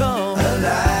legends come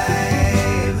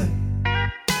alive.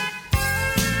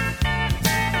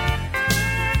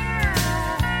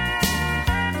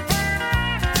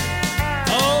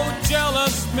 Oh,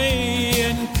 jealous me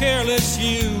and careless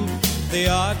you, the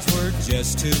odds were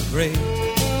just too great.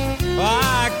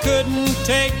 I couldn't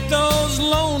take those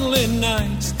lonely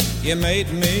nights you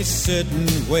made me sit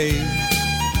and wait.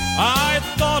 I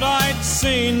thought I'd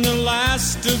seen the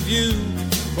last of you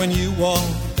when you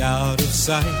walked out of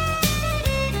sight.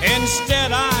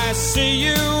 Instead I see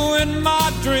you in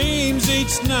my dreams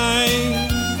each night.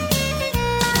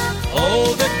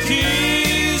 Oh, the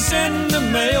keys in the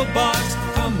mailbox,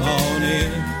 come on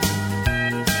in.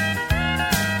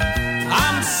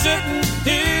 I'm sitting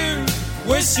here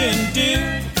wishing,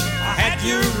 dear, I had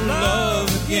your love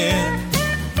again.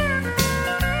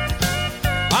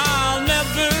 I'll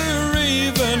never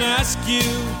even ask you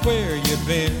where you've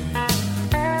been.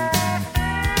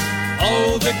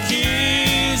 Oh, the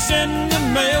keys in the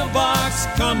mailbox,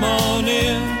 come on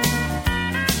in.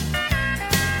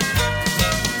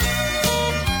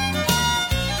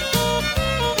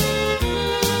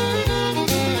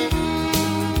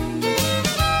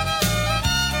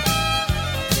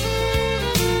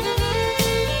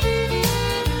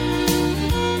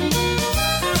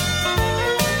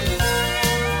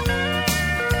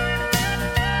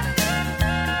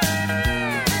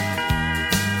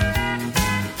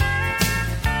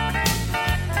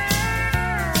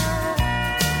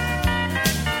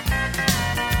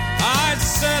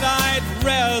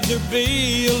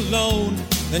 Be alone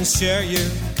than share your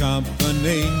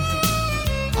company.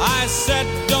 I said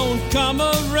don't come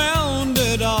around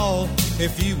at all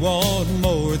if you want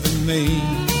more than me.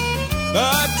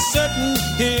 But sitting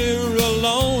here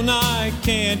alone, I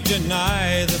can't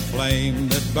deny the flame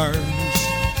that burns.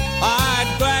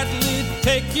 I'd gladly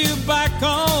take you back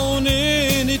on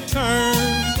any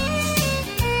terms.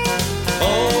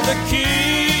 Oh, the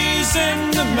keys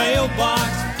in the mailbox,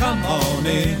 come on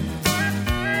in.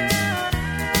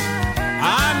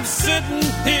 I'm sitting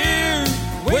here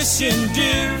wishing,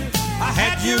 dear, I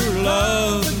had your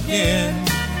love again.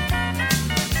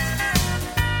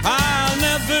 I'll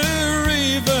never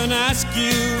even ask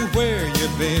you where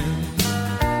you've been.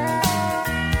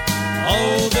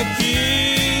 Oh, the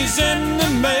keys in the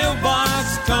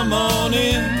mailbox, come on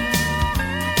in.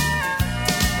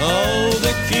 Oh,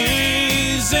 the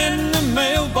keys in the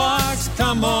mailbox,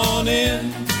 come on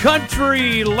in.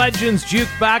 Country Legends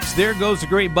Jukebox. There goes the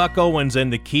great Buck Owens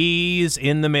and the keys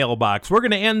in the mailbox. We're going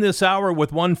to end this hour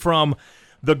with one from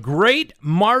the great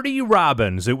Marty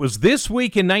Robbins. It was this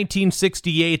week in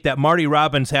 1968 that Marty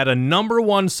Robbins had a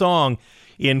 #1 song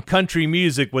in country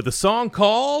music with a song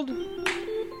called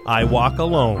I Walk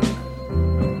Alone.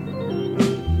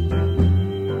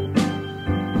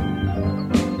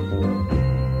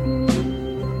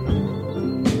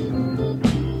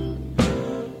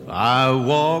 I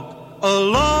walk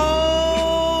alone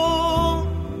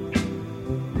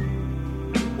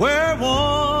where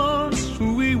once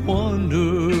we wandered.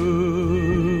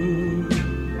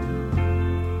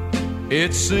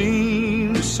 It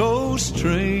seems so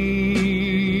strange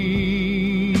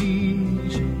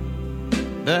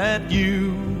that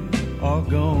you are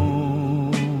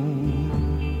gone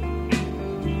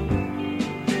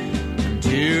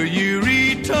until you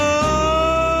return.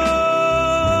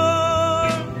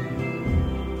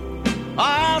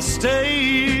 I'll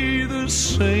stay the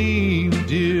same,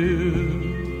 dear.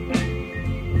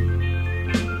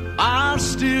 I'll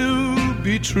still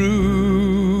be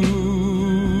true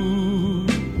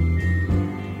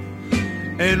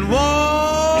and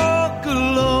walk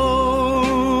alone.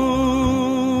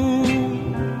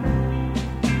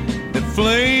 The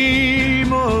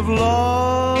flame of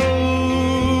love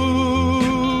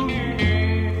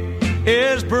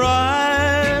is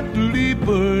brightly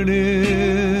burning.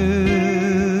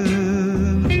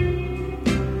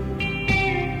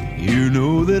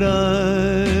 That I'm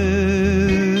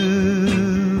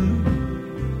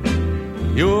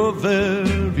your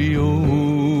very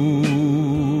own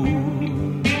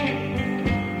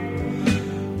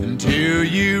until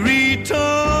you return.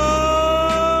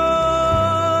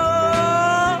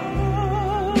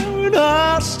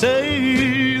 I'll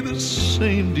stay the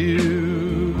same,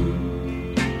 dear,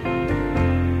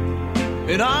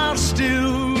 and I'll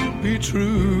still be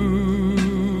true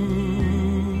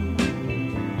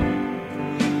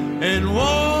and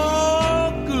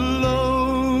walk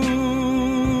alone.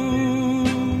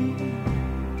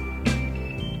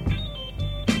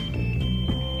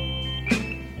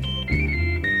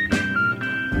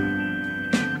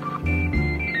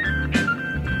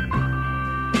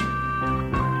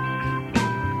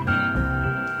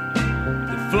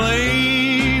 The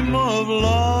flame of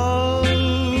love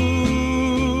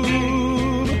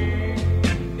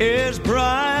is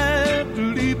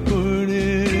brightly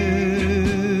burning.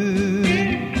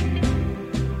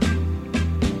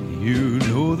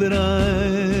 That I'm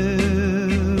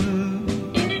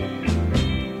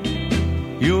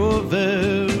your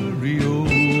very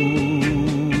own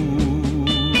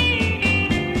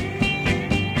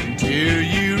until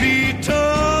you return.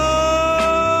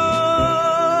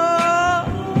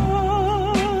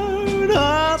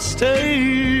 I'll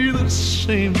stay the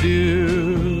same,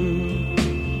 dear.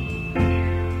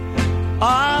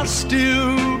 I'll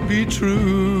still be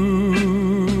true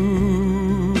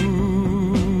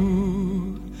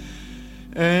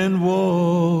and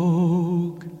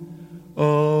walk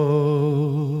alone.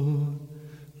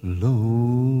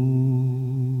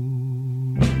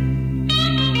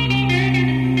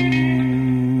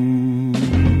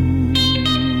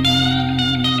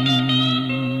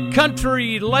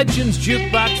 Country Legends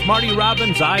Jukebox, Marty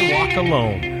Robbins, I Walk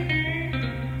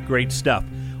Alone. Great stuff.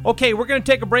 Okay, we're going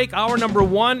to take a break. Hour number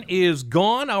 1 is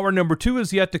gone. Hour number 2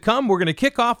 is yet to come. We're going to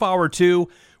kick off hour 2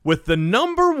 with the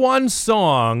 #1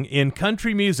 song in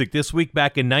country music this week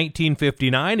back in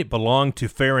 1959. It belonged to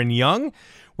Farron Young.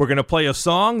 We're going to play a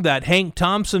song that Hank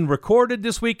Thompson recorded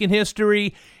this week in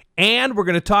history, and we're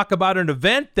going to talk about an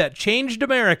event that changed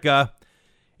America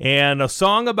and a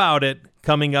song about it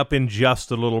coming up in just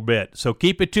a little bit. So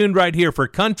keep it tuned right here for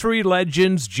Country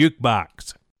Legends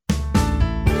Jukebox.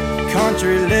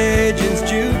 Country Legends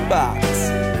Jukebox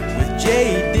with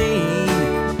J. Dean,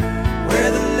 where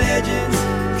the legends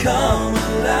come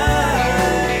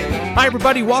alive. Hi,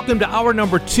 everybody. Welcome to hour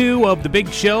number 2 of the big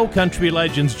show, Country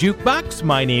Legends Jukebox.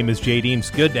 My name is J.D. It's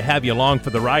good to have you along for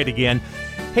the ride again.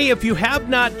 Hey, if you have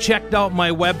not checked out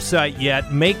my website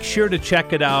yet, make sure to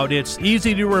check it out. It's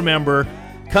easy to remember,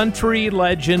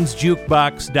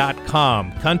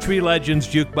 countrylegendsjukebox.com,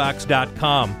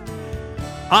 countrylegendsjukebox.com.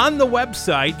 On the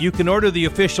website, you can order the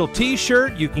official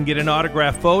t-shirt, you can get an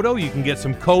autographed photo, you can get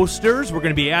some coasters. We're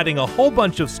going to be adding a whole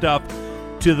bunch of stuff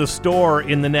to the store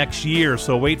in the next year,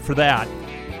 so wait for that.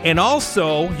 And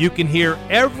also, you can hear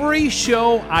every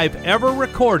show I've ever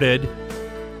recorded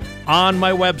on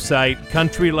my website,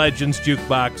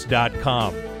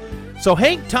 countrylegendsjukebox.com. So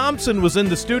Hank Thompson was in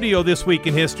the studio this week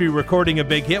in history recording a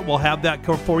big hit. We'll have that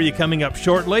for you coming up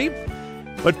shortly.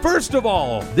 But first of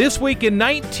all, this week in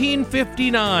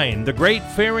 1959, the great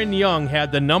Farron Young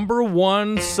had the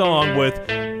 #1 song with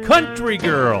Country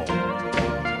Girl.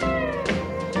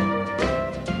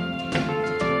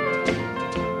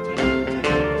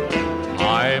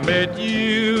 I met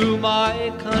you,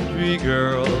 my country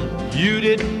girl, you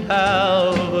didn't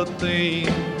have a thing.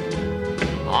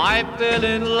 I fell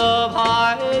in love,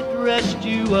 I dressed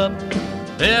you up,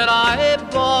 then I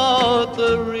bought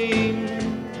the ring.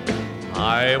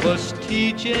 I was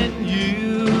teaching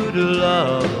you to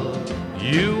love,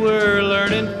 you were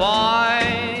learning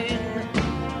fine.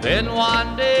 Then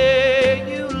one day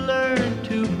you learned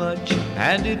too much,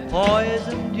 and it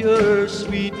poisoned your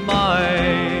sweet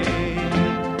mind.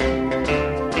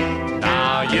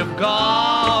 Now you've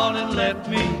gone and left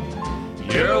me,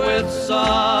 you're with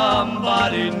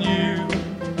somebody new.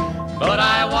 But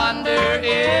I wonder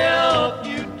if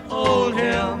you told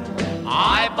him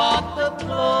I bought the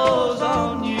clothes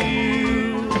on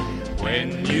you.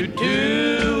 When you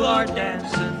two are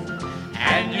dancing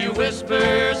and you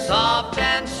whisper soft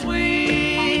and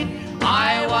sweet,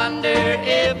 I wonder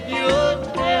if you'll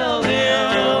tell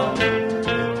him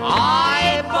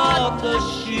I bought the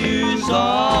shoes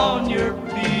on your feet.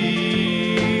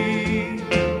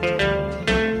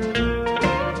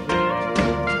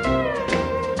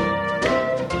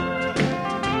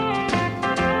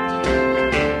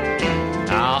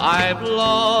 I've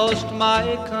lost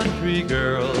my country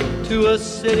girl to a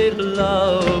city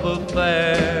love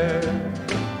affair.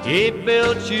 He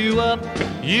built you up,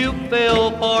 you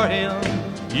fell for him,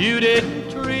 you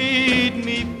didn't treat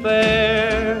me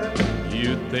fair.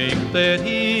 You think that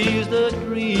he's the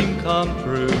dream come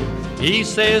true, he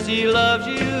says he loves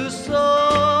you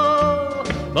so.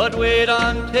 But wait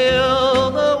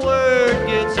until the word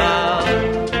gets out,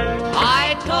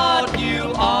 I taught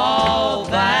you all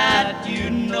that you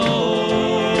know.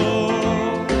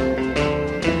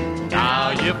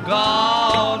 Now you've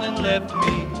gone and left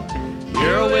me,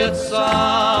 you're with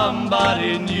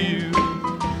somebody new.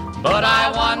 But I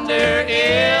wonder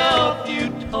if you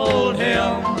told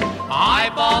him I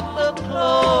bought the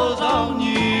clothes on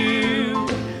you.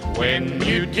 When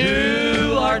you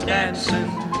two are dancing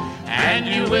and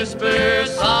you whisper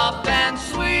soft and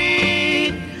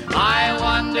sweet, I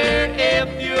wonder if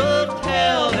you'll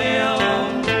tell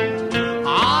him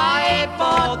I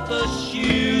bought the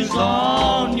shoes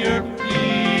on your feet.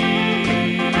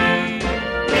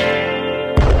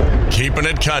 Keeping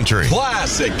it country.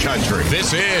 Classic country.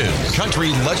 This is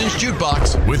Country Legends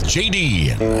Jukebox with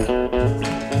JD.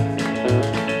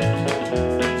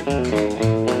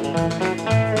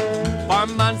 For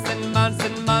months and months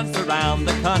and months around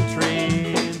the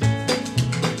country,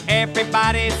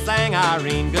 everybody sang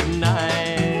Irene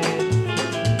goodnight.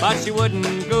 But she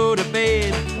wouldn't go to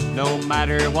bed, no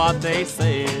matter what they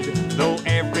said, though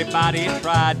everybody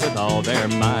tried with all their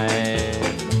might.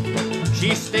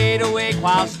 She stayed awake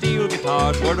while steel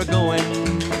guitars were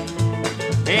a-going.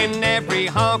 In every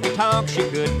honky-tonk she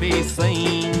could be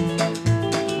seen.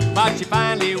 But she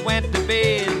finally went to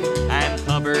bed and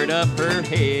covered up her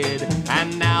head,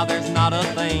 and now there's not a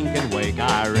thing can wake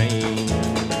Irene.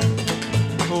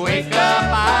 Wake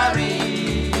up,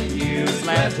 Irene, you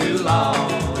slept too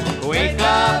long. Wake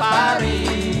up,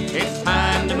 Irene, it's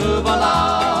time to move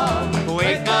along.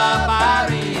 Wake up,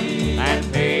 Irene,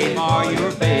 and pay for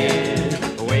your bed.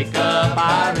 Wake up,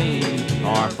 Irene,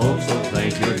 or folks will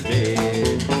think you're dead.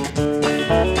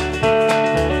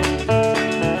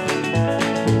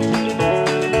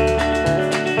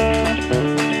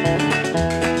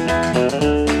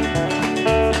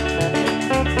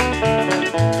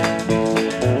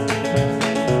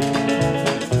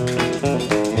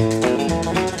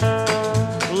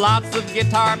 Lots of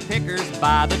guitar pickers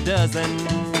by the dozen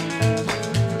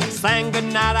sang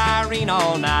goodnight Irene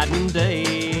all night and day.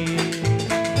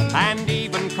 And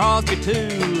even Crosby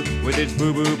too, with his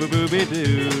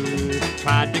boo-boo-boo-boo-be-doo,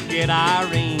 tried to get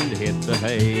Irene to hit the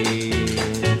hay.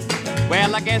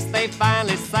 Well, I guess they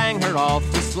finally sang her off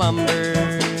to slumber.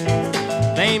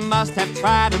 They must have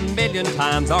tried 1,000,000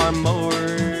 times or more.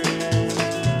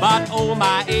 But oh,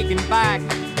 my aching back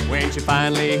when she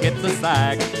finally hit the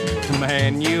sack.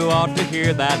 Man, you ought to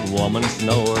hear that woman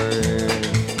snore.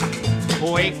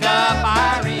 Wake up,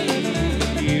 Irene,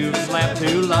 you've slept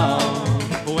too long.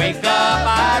 Wake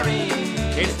up, Irene,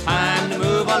 it's time to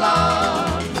move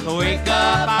along. Wake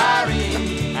up,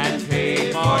 Irene, and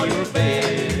pay for your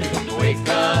bed. Wake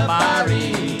up,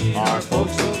 Irene, our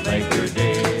folks will think you're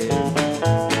dead.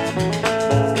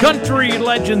 Country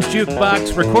Legends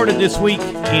Jukebox, recorded this week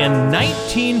in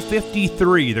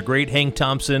 1953, the great Hank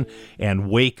Thompson and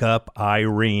Wake Up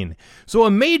Irene. So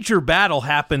a major battle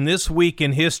happened this week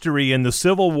in history in the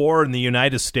Civil War in the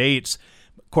United States.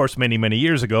 Of course, many, many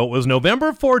years ago. It was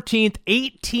November 14th,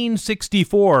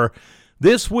 1864,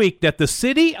 this week that the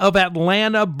city of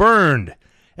Atlanta burned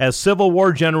as Civil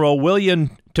War General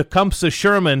William Tecumseh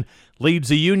Sherman leads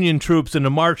the Union troops in a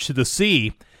march to the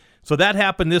sea. So that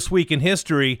happened this week in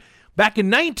history. Back in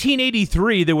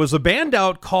 1983, there was a band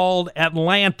out called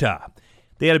Atlanta.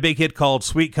 They had a big hit called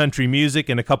Sweet Country Music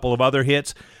and a couple of other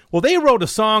hits. Well, they wrote a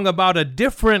song about a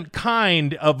different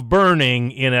kind of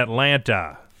burning in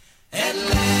Atlanta.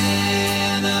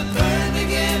 Atlanta burned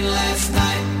again last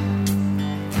night.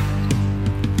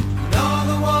 And all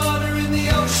the water in the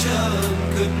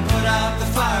ocean couldn't put out the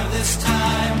fire this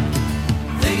time.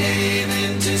 They gave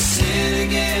in to sin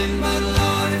again, but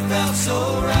Lord, it felt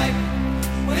so right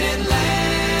when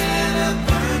Atlanta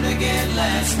burned again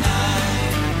last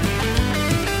night.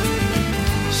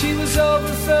 She was over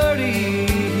 30,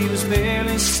 he was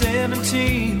barely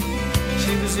 17.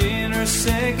 She was in her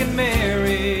second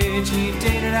marriage, he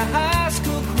dated a high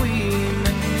school queen.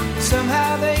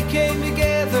 Somehow they came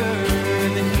together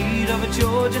in the heat of a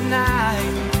Georgia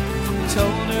night. He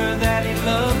told her that he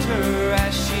loved her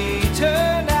as she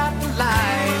turned out the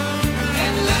light.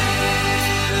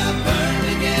 Atlanta burned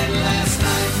again last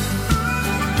night.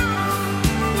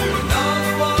 And all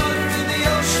the water in the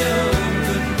ocean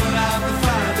couldn't put out the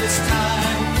fire this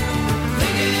time.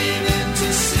 They gave in to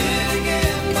sin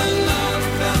again, but Lord,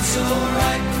 it felt so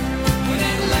right when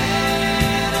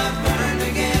Atlanta burned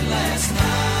again last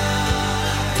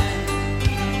night.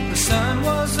 The sun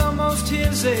was almost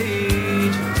his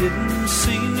age, didn't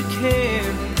seem to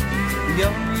care. The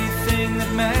only thing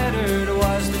that mattered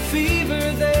was the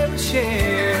fever they would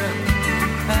share.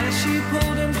 As she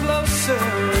pulled him closer,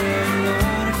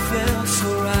 Lord, it felt so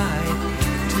right.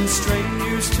 Two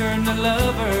strangers turned to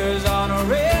lovers on a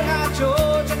red-hot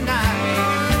Georgia night.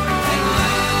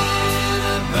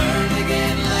 Atlanta burned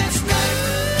again last night.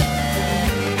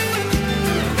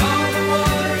 And all the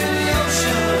water in the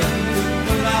ocean couldn't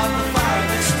put out the fire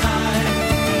this time.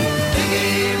 They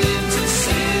gave in to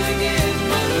sin again,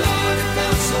 but Lord, it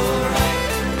felt so right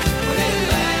when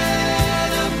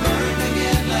Atlanta burned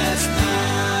again last night.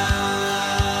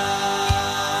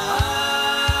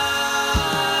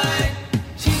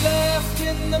 She left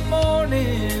in the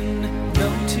morning, no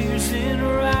tears in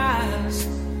her eyes.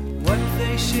 What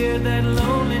they shared that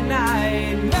lonely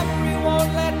night, memory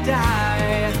won't let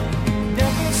die.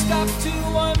 Never stopped to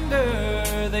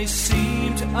wonder, they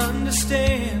seemed to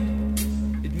understand.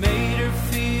 It made her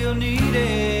feel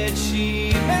needed,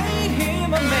 she made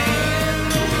him a man.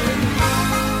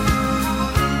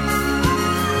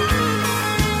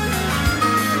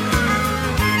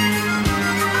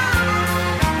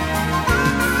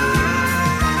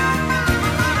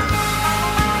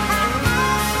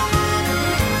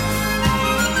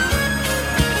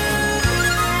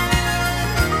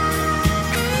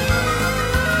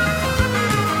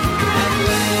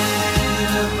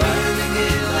 Atlanta burned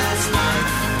again last night.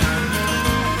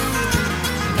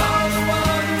 And all the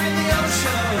water in the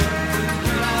ocean couldn't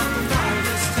put out the fire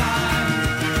this time.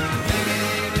 They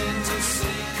gave in to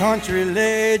sin. Country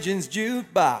Legends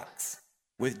Jukebox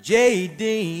with J.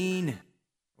 Dean,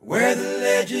 where the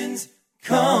legends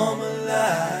come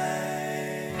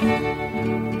alive.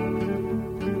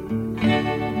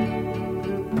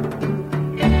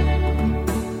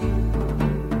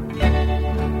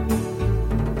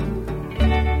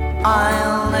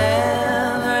 I'll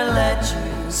never let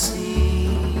you see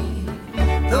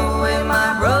the way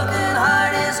my broken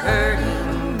heart is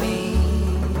hurting me.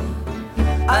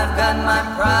 I've got my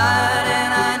pride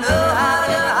and I know how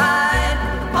to hide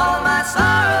all my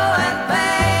sorrow and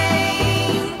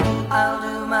pain. I'll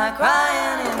do my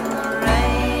crying in the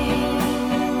rain.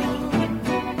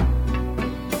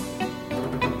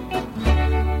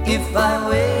 If I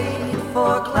wait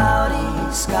for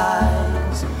cloudy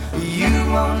skies, you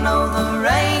won't know the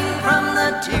rain from the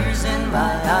tears in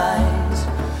my eyes.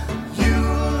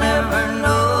 You'll never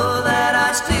know that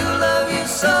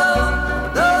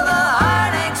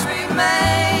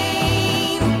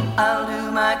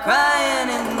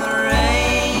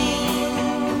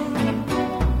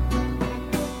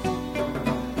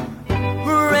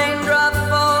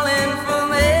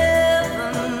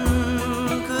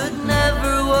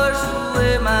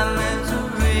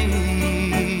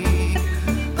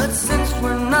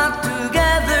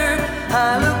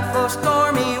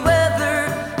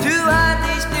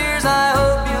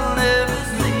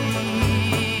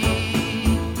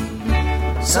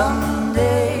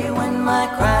Someday when my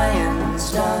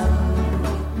crying's done,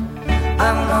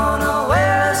 I'm gonna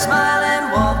wear a smile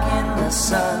and walk in the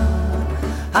sun.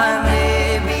 I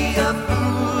may be a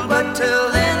fool, but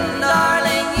till then,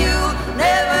 darling, you'll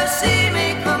never see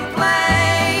me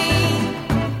complain.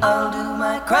 I'll do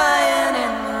my crying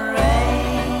in the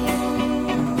rain.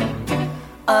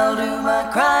 I'll do my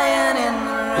crying in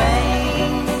the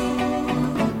rain.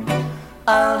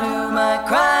 I'll do my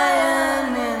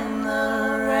crying in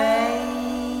the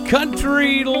rain.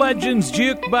 Country Legends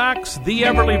Jukebox, the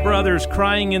Everly Brothers,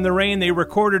 Crying in the Rain. They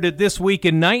recorded it this week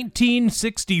in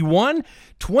 1961.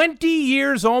 20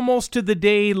 years almost to the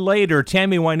day later,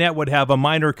 Tammy Wynette would have a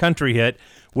minor country hit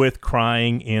with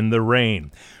Crying in the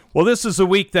Rain. Well, this is a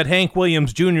week that Hank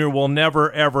Williams Jr. will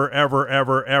never, ever, ever,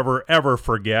 ever, ever, ever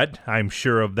forget. I'm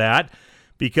sure of that,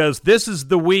 because this is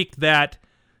the week that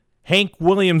Hank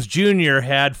Williams Jr.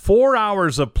 had 4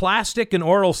 hours of plastic and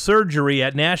oral surgery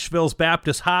at Nashville's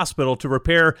Baptist Hospital to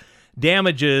repair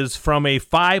damages from a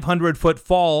 500-foot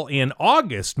fall in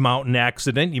August mountain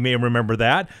accident. You may remember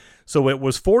that. So it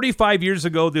was 45 years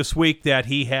ago this week that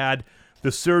he had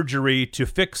the surgery to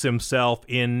fix himself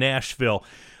in Nashville.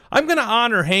 I'm going to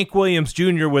honor Hank Williams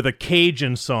Jr. with a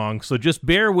Cajun song, so just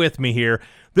bear with me here.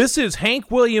 This is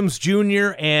Hank Williams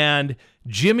Jr. and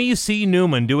Jimmy C.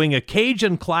 Newman doing a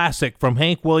Cajun classic from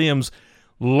Hank Williams'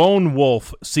 Lone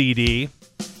Wolf CD.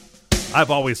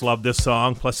 I've always loved this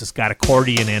song, plus it's got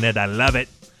accordion in it. I love it.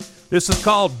 This is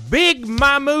called Big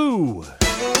Mamu.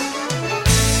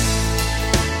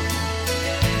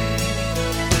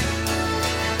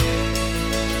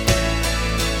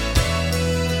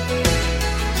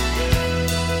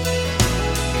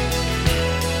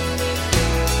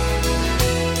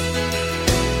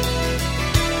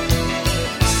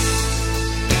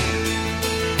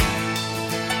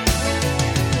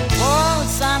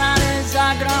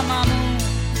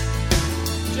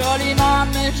 Jolly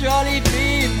mamme, jolly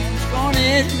fille, mon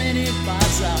scones me ni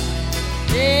pasa.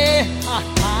 Ha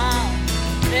ha,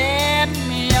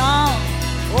 mignon.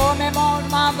 Oh, mais mon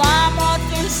ma vamos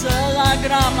tout seul à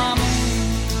grand-maman.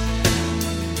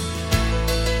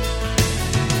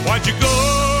 Why'd you go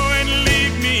and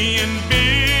leave me in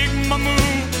Big Mamu?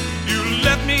 You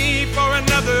left me for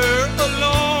another,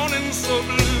 alone and so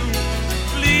blue.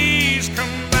 Please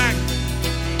come back,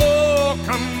 oh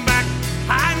come back.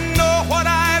 I know what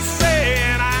I say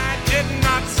and I did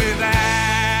not say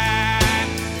that.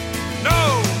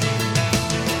 No.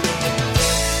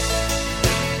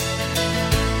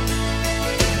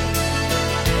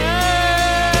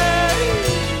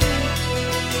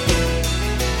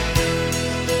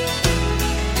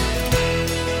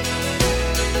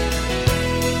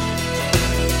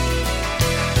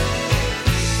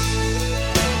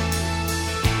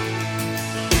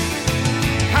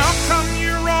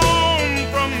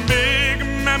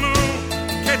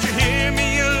 Can't you hear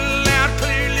me loud,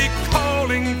 clearly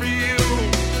calling for you?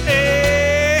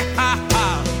 Hey, ha,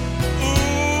 ha,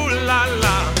 ooh, la,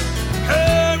 la.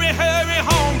 Hurry, hurry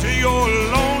home to your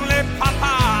lonely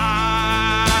papa.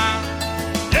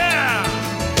 Yeah!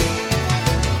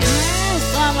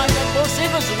 Sound like a pussy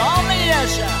was lonely,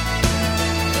 yes,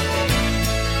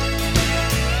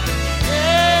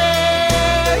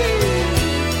 Hey,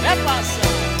 ¿qué pasa?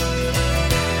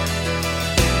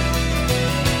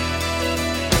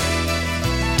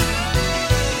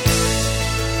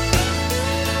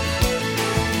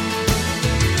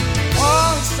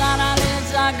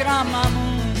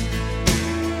 Grand-maman,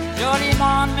 jolie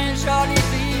maman, jolie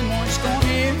fille, moi je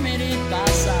connais mes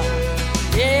passa.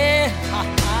 Yeah, ha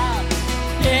ha,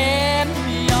 yeah,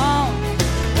 mignon.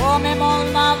 Oh, mais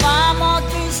mon maman,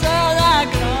 tout seul à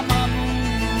grand-maman.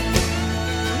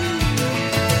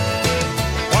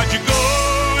 Why'd you go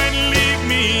and leave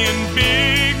me in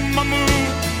Big Mamu?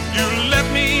 You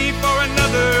left me for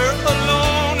another,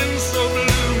 alone and so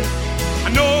blue. I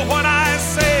know what I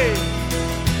say,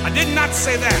 I did not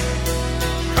say that.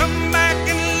 Come back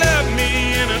and love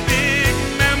me in a Big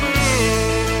Mamu.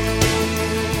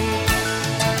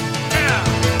 Yeah.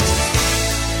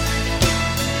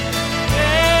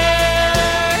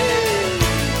 Hey,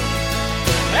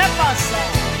 ¿qué pasa?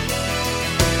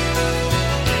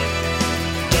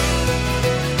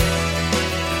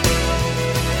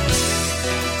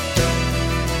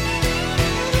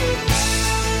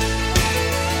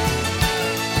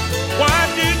 Why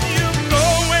did you go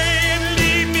away and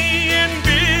leave me in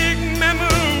Big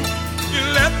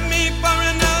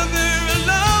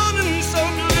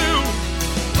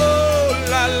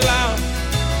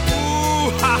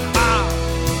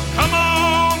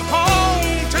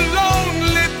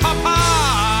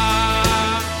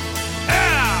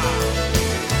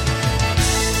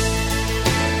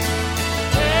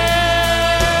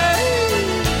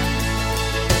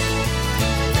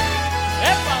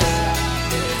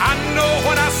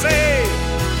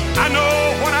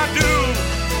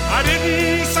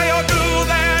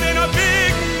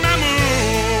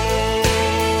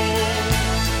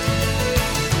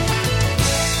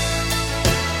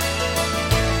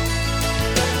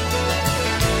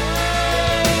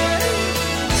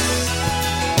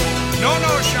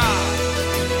ocean.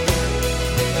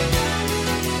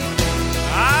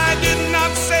 I did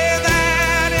not say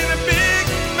that in a big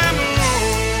memo.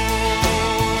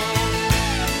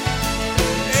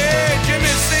 Hey, Jimmy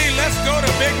C, let's go to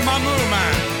Big Mamu,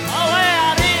 man. Oh, hey,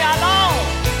 Ari, hello.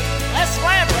 Let's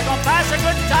rap. We're gonna pass a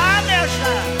good time there,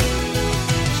 son.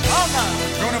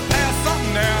 Gonna pass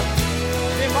something there.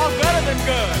 Be more good than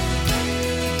good.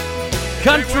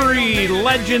 Country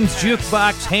Legends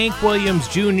Jukebox, Hank Williams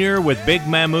Jr. with Big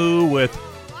Mamu, with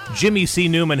Jimmy C.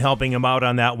 Newman helping him out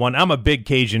on that one. I'm a big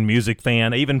Cajun music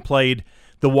fan. I even played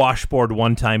the washboard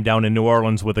one time down in New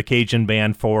Orleans with a Cajun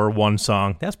band for one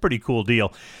song. That's a pretty cool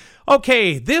deal.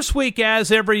 Okay, this week,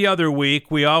 as every other week,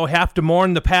 we all have to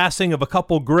mourn the passing of a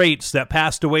couple greats that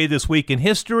passed away this week in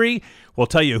history. We'll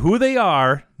tell you who they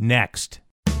are next.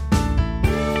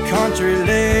 Country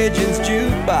Legends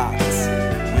Jukebox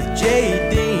with J.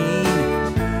 Dean,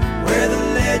 where the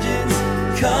legends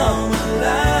come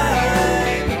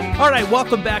alive. All right,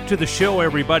 welcome back to the show,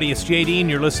 everybody. It's J. Dean.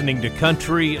 You're listening to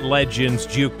Country Legends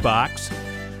Jukebox.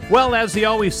 Well, as they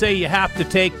always say, you have to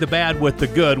take the bad with the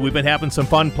good. We've been having some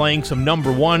fun playing some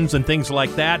number ones and things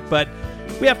like that, but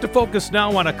we have to focus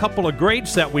now on a couple of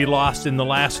greats that we lost in the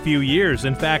last few years.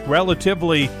 In fact,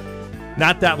 relatively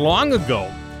not that long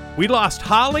ago. We lost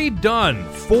Holly Dunn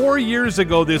 4 years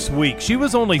ago this week. She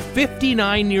was only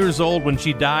 59 years old when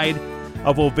she died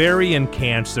of ovarian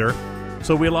cancer.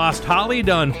 So we lost Holly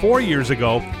Dunn 4 years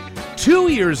ago. 2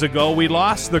 years ago, we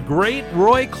lost the great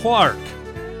Roy Clark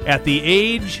at the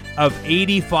age of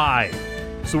 85.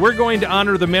 So we're going to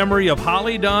honor the memory of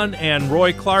Holly Dunn and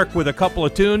Roy Clark with a couple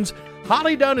of tunes.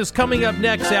 Holly Dunn is coming up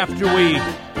next after we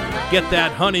get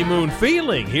that honeymoon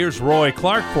feeling. Here's Roy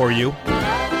Clark for you.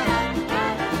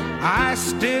 I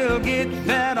still get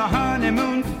that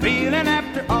honeymoon feeling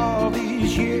after all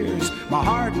these years. My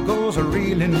heart goes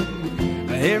a-reeling.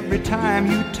 Every time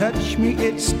you touch me,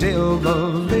 it's still the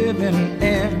living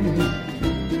end.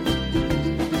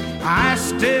 I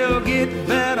still get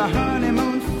that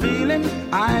honeymoon feeling.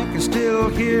 I can still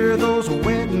hear those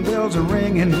wedding bells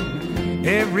ringing.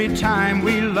 Every time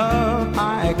we love,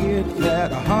 I get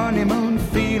that honeymoon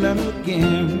feeling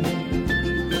again.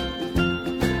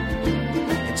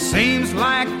 Seems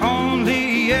like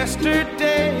only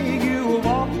yesterday you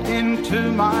walked into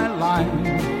my life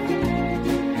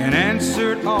and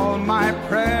answered all my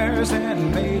prayers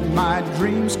and made my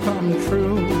dreams come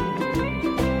true.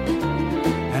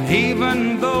 And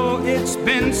even though it's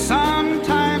been some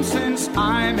time since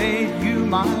I made you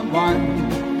my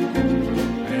wife,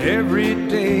 every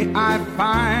day I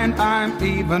find I'm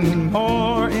even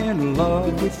more in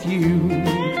love with you.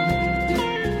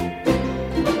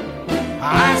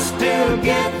 I still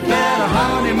get that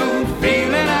honeymoon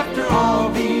feeling after all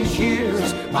these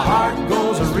years. My heart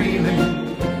goes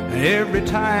a-reeling. Every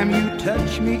time you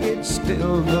touch me, it's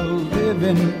still the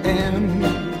living end.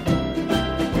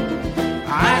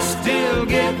 I still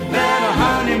get that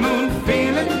honeymoon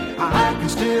feeling. I can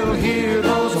still hear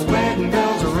those wedding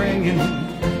bells ringing.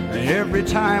 Every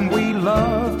time we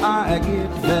love, I get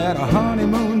that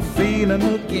honeymoon feeling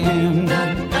again.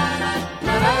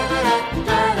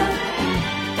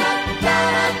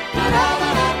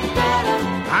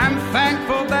 I'm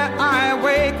thankful that I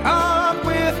wake up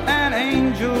with an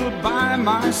angel by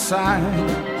my side.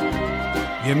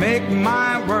 You make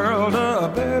my world a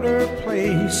better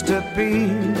place to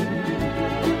be.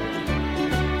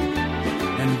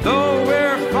 And though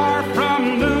we're far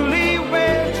from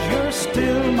newlyweds, you're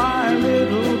still my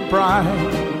little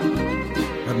bride.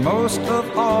 But most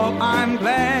of all, I'm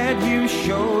glad you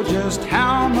show just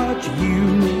how much you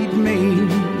need me.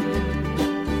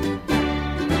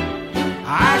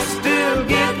 I still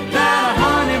get that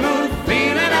honeymoon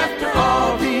feeling after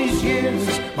all these years.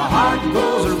 My heart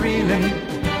goes a-reeling.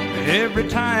 Every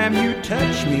time you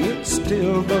touch me, it's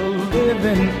still the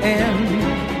living end.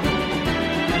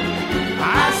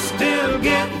 I still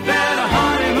get that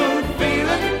honeymoon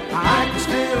feeling. I can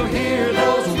still hear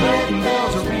those wedding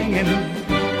bells ringing.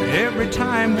 Every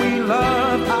time we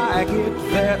love, I get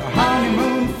that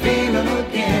honeymoon feeling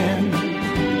again.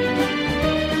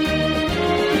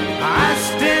 I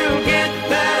still get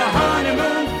that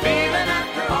honeymoon feeling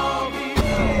after all these.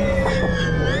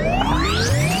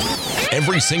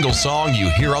 Every single song you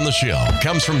hear on the show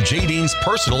comes from J. Dean's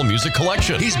personal music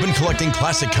collection. He's been collecting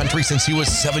classic country since he was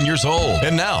 7 years old,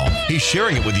 and now he's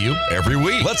sharing it with you every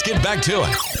week. Let's get back to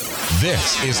it.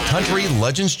 This is Country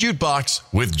Legends Jukebox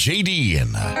with J.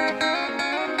 Dean.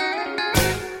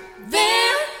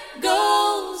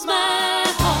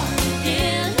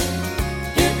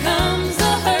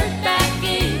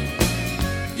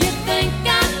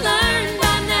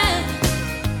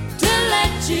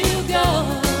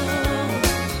 Go.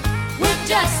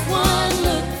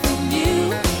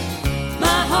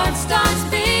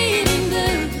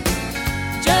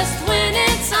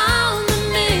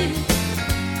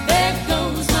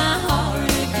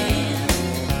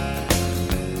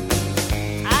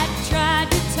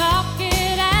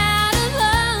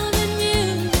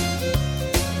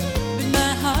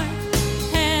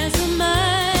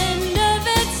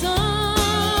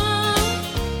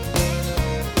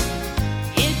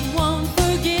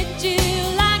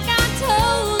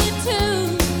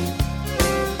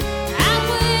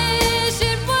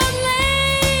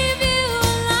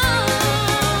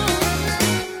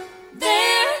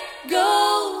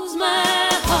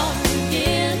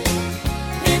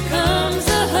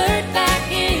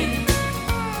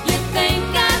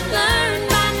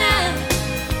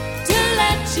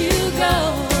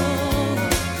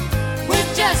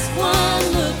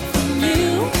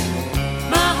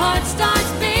 heart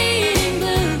starts beating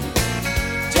blue.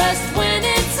 Just when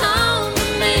it's on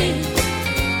to me,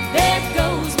 there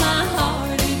goes my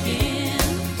heart again.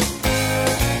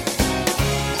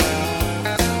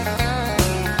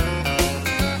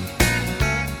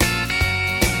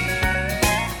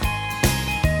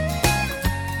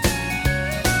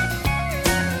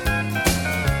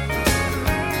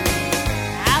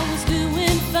 I was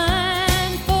doing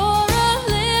fine for a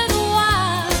little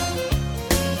while,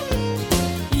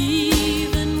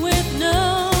 even with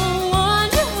no one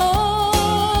to hold.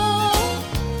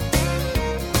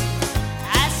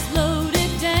 I slowed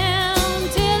it down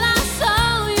till I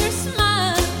saw your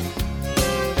smile.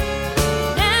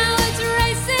 Now it's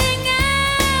racing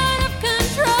out of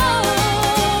control.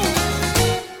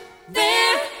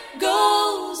 There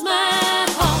goes my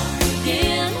heart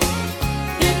again.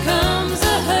 Here comes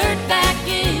a hurt back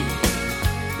in.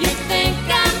 You think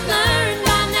I've learned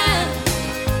by now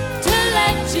to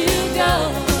let you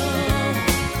go.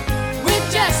 With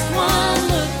just one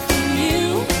look from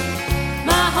you,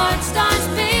 my heart starts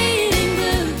beating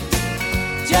blue.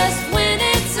 Just when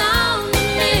it's on to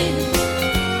me,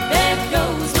 there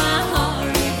goes my heart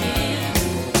again.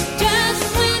 Just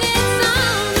when it's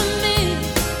on to me,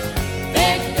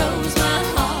 there goes my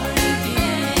heart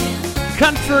again.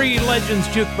 Country Legends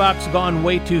Jukebox gone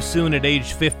way too soon at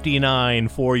age 59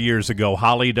 4 years ago.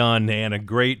 Holly Dunn, and a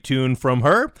great tune from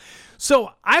her.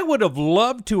 So I would have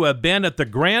loved to have been at the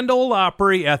Grand Ole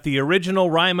Opry at the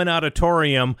original Ryman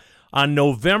Auditorium on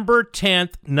November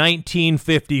 10th,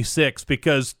 1956,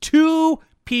 because three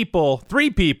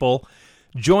people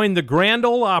joined the Grand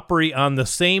Ole Opry on the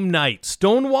same night,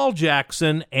 Stonewall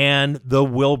Jackson and the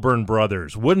Wilburn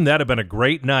Brothers. Wouldn't that have been a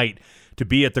great night to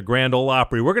be at the Grand Ole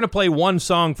Opry? We're going to play one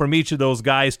song from each of those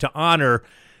guys to honor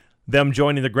them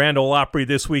joining the Grand Ole Opry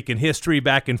this week in history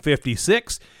back in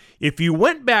 56. If you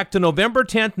went back to November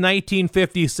 10th,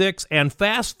 1956, and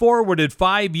fast-forwarded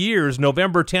 5 years,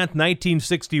 November 10th,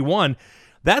 1961,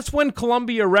 that's when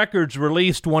Columbia Records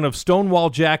released one of Stonewall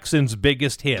Jackson's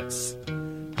biggest hits,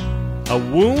 A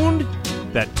Wound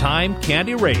That Time Can't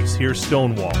Erase. Here's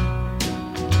Stonewall.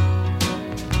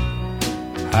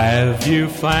 Have you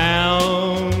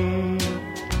found,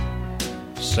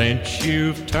 since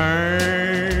you've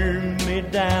turned me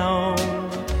down,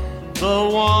 the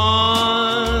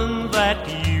one that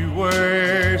you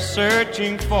were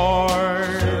searching for?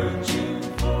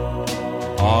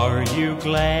 Are you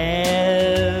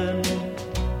glad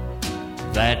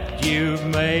that you've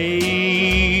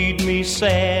made me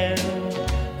sad?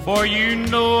 For you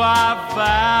know I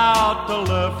vowed to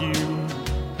love you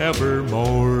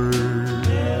evermore.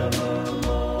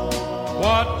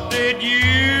 What did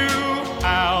you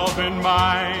have in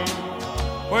mind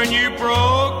when you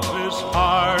broke this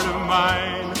heart of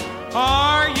mine?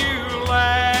 Are you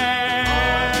laughing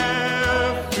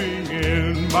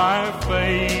in my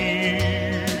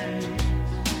face?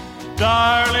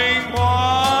 Darling,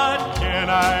 what can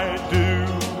I do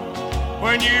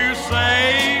when you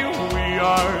say we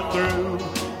are through?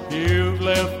 You've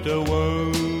left a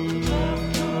wound.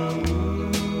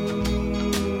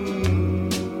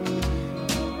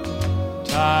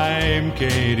 Time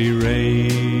can't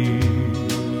erase.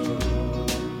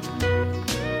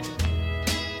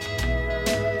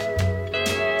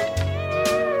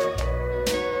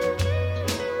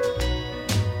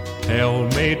 Tell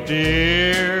me,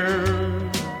 dear,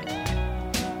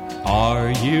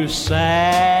 are you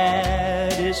satisfied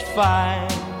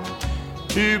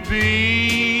to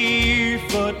be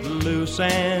footloose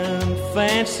and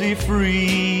fancy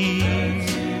free?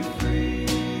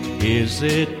 Is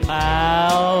it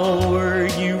power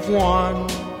you've won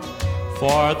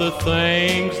for the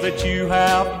things that you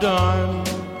have done?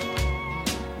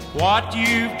 What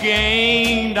you've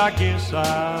gained, I guess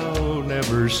I'll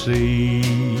never see.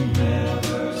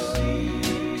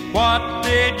 What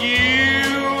did you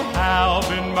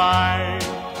have in mind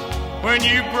when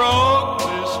you broke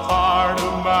this heart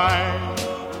of mine?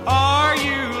 Are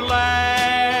you laughing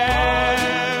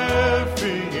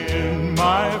in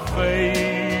my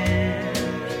face?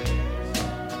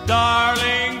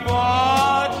 Darling,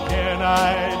 what can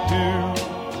I do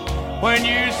when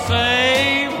you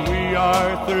say we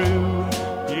are through?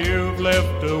 You've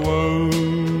left a wound.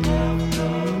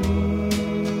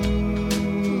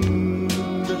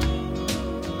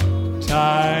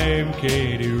 Time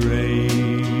can't erase.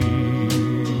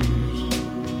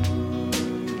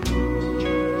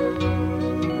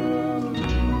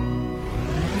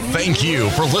 Thank you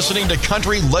for listening to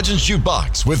Country Legends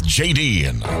Jukebox with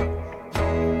JD.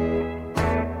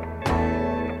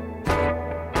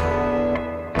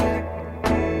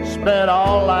 Spent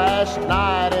all last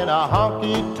night in a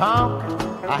honky-tonk.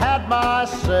 I had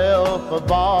myself a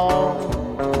ball.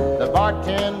 The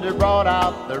bartender brought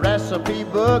out the recipe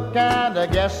book, and I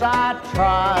guess I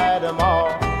tried them all.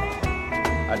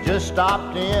 I just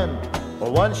stopped in for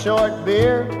one short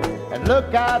beer, and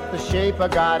look at the shape I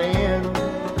got in.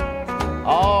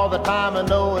 All the time I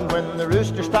knowing when the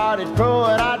rooster started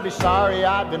crowing, I'd be sorry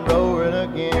I'd been roaring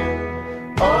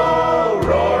again. Oh,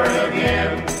 roaring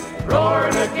again,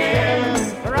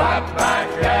 right back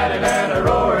at it and a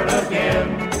roaring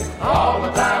again. All the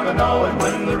time I knowing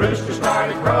when the rooster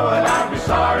started crowing, I'd be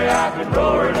sorry I'd been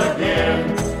roaring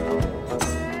again.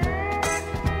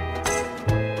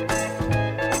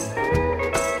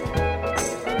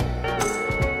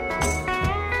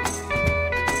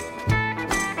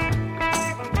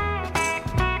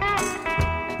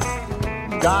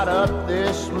 Got up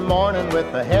this morning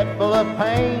with a head full of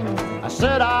pain. I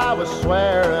said I was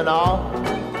swearing off.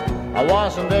 I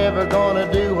wasn't ever gonna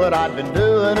do what I'd been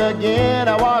doing again.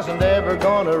 I wasn't ever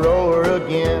gonna roar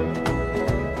again.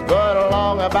 But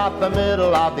along about the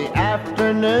middle of the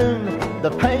afternoon,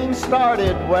 the pain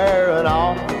started wearing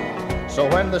off. So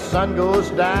when the sun goes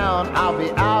down, I'll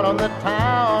be out on the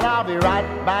town. I'll be right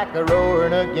back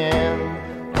a-roaring again.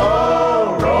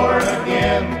 Oh, roaring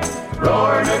again,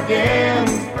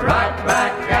 right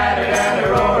back at it and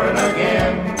a-roaring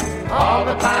again. All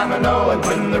the time I knowing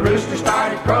when the rooster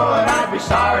started crowing, I'd be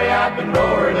sorry I'd been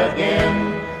roaring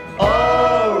again.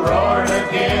 Oh, roaring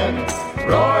again,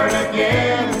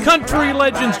 Country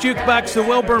Legends Jukebox, the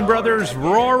Wilburn Brothers,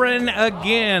 roaring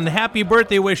again. Happy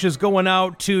birthday wishes going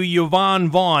out to Yvonne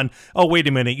Vaughn. Oh, wait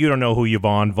a minute. You don't know who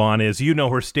Yvonne Vaughn is. You know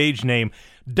her stage name.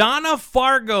 Donna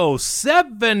Fargo,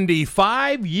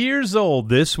 75 years old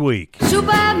this week.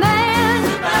 Superman,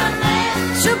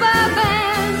 Superman,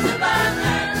 Superman,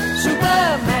 Superman,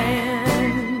 Superman.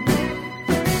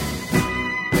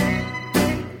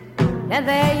 Now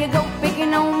there you go,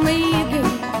 picking on me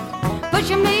again,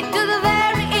 pushing me to the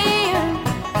very end,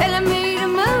 telling me to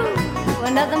move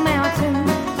another mountain.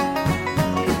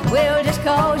 Well, just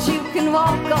cause you can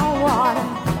walk on water,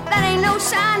 that ain't no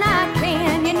sign I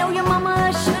can. You know your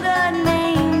mama should have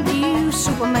named you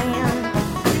Superman.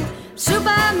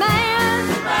 Superman,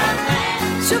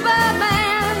 Superman,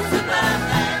 Superman,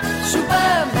 Superman,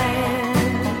 Superman.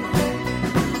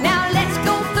 Now let's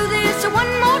go through this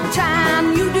one more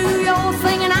time. You do your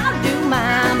thing and I'll do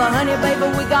mine. But honey, baby,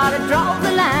 we gotta draw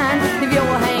the line. If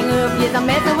you're hang up, yes, I'm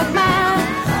messing with mine.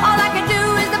 All I can do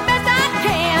is the best I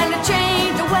can to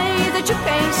change the way that you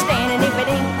can't stand. And if it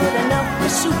ain't good enough for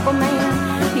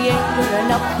Superman, he ain't good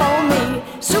enough for me.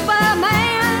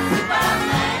 Superman,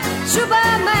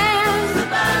 Superman,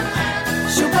 Superman,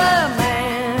 Superman.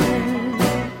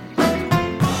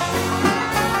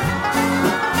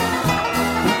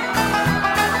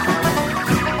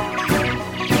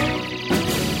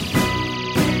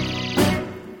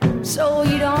 So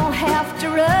you don't have to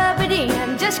rub it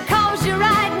in just cause you're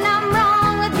right and I'm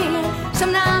wrong again.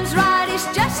 Sometimes right is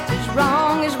just as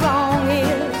wrong is.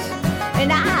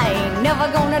 And I ain't never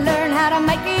gonna learn how to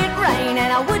make it rain,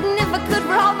 and I wouldn't if I could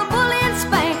for all the bull in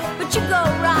Spain. But you go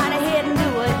right ahead and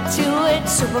do it to it,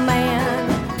 Superman.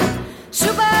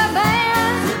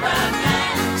 Superman,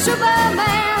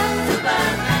 Superman, Superman,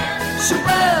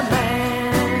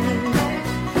 Superman.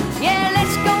 Yeah,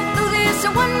 let's go through this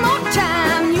one more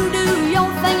time. You do your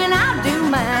thing and I'll do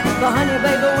mine. But honey,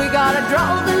 baby, we gotta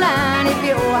draw the line. If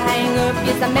you hang up,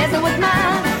 yes, I'm messing with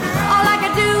mine. All I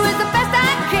can do is the best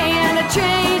I can to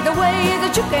change the way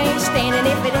that you can't stand. And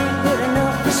if it ain't good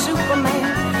enough for Superman,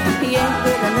 he ain't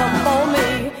good enough for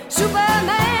me.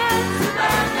 Superman,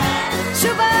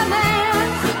 Superman,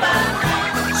 Superman,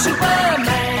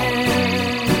 Superman.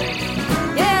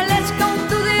 Yeah, let's go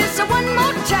through this one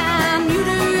more time. You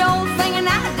do your thing and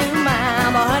I do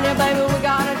mine. But honey, baby, we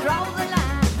gotta draw the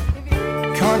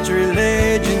line. Country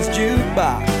Legends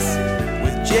Jukebox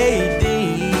with J.D.,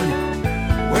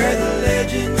 where the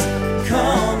legends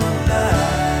come alive.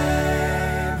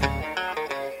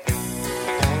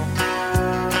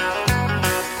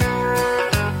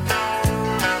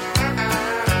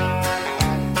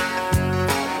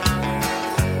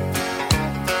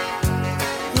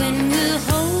 When we're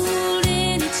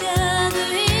holding each other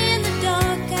in the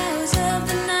dark hours of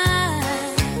the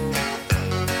night,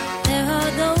 there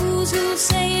are those who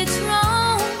say it's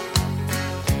wrong,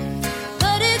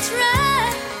 but it's right.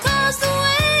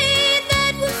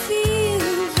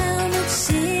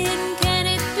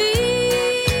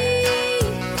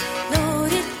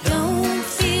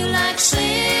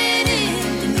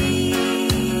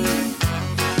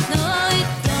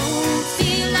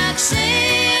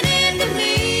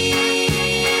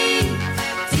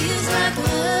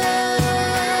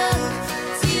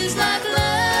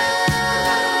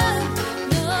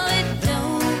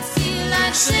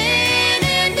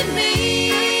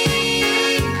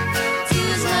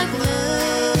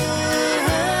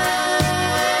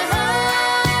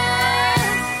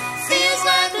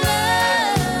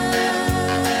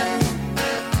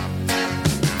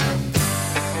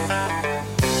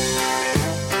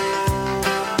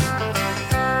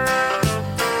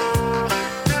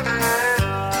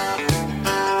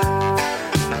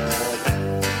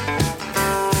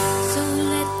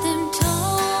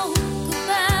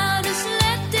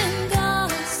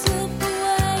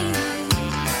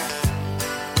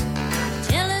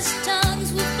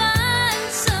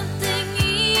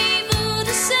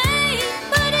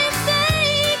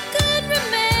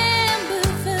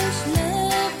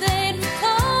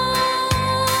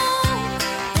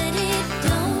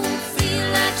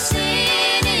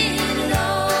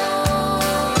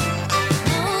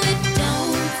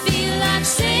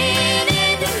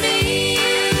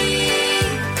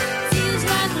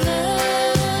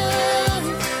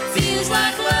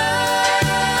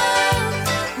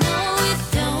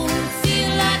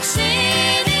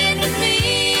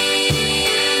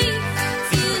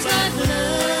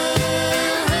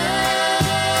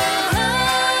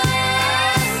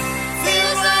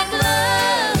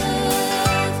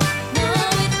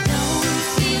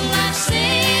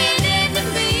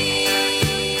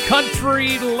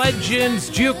 Country Legends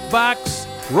Jukebox.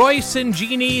 Royce and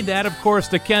Jeannie, that of course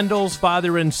the Kendalls,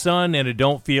 father and son, and It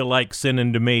Don't Feel Like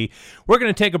Sinning to Me. We're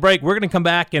going to take a break. We're going to come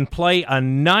back and play a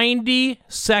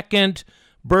 90-second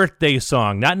birthday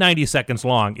song. Not 90 seconds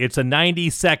long. It's a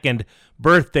 90-second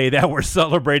birthday that we're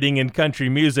celebrating in country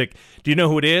music. Do you know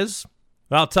who it is?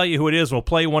 Well, I'll tell you who it is. We'll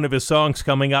play one of his songs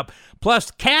coming up. Plus,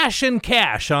 Cash and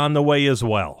Cash on the way as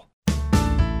well.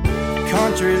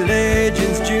 Country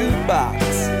Legends Jukebox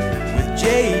with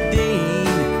J.D.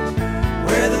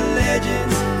 where the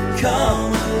legends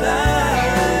come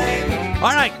alive.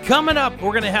 All right, coming up,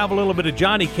 we're going to have a little bit of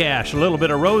Johnny Cash, a little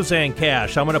bit of Roseanne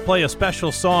Cash. I'm going to play a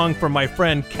special song from my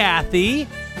friend Kathy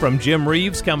from Jim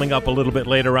Reeves coming up a little bit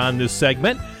later on this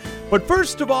segment. But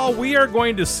first of all, we are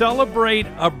going to celebrate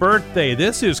a birthday.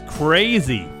 This is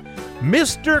crazy.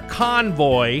 Mr.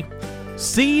 Convoy,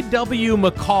 C.W.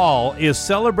 McCall, is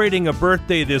celebrating a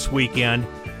birthday this weekend.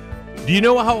 Do you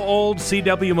know how old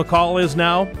C.W. McCall is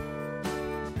now?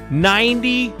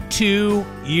 92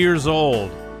 years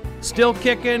old. Still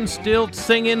kicking, still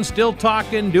singing, still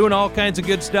talking, doing all kinds of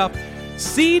good stuff.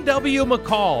 C.W.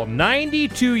 McCall,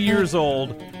 92 years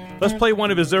old. Let's play one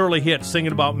of his early hits,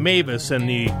 singing about Mavis and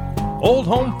the Old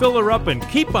Home Filler Up and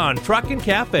Keep On Truckin'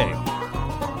 Cafe.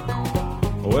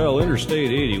 Well,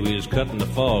 Interstate 80, we was cutting the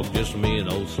fog, just me and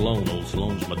old Sloan. Old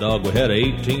Sloan's my dog. We had a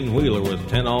 18-wheeler with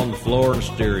 10 on the floor and a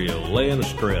stereo, laying a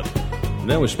strip. And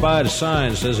then we spied a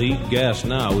sign that says eat gas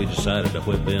now. We decided to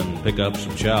whip in and pick up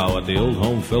some chow at the Old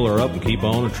Home Filler Up and Keep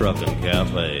On a Truckin'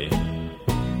 Cafe.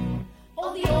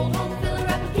 Oh, the Old Home Filler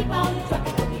Up and Keep On a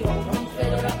Truckin', oh, the Old Home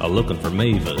Filler Up. Looking for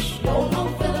Mavis. The Old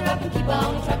Home Filler Up and Keep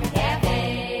On a Truckin' Cafe.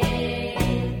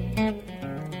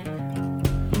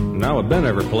 Now, we've been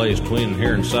every place between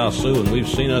here and South Sioux, and we've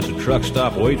seen us a truck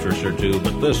stop waitress or two,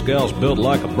 but this gal's built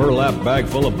like a burlap bag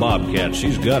full of bobcats.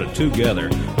 She's got it together.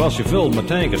 Well, she filled my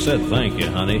tank. I said, thank you,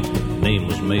 honey. Name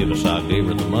was Mavis. I gave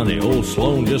her the money. Old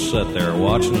Sloan just sat there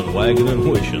watching and wagging and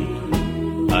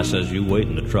wishing. I says, you wait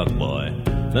in the truck, boy.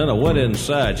 Then I went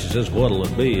inside. She says, what'll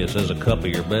it be? It says a cup of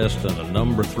your best and a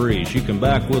number 3. She come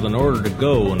back with an order to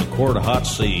go and a quart of hot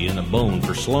C and a bone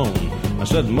for Sloan. I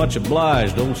said, much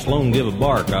obliged. Old Sloan give a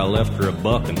bark. I left her a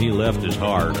buck and he left his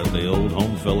heart at the Old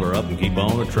Home Filler Up and Keep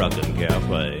On a Truckin'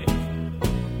 Cafe.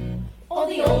 Oh,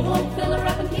 the Old Home Filler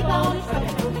Up and Keep On a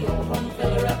Truckin', oh, the Old Home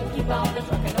Filler Up and Keep On a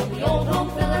Truckin', oh, the Old Home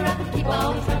Filler Up and Keep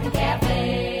On a Truckin' Cafe.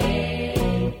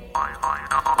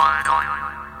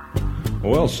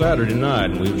 Well, Saturday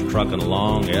night, we was trucking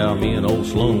along. Yeah, me and old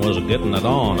Sloan was getting it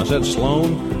on. I said,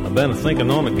 Sloan, I've been thinking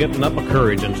on it getting up a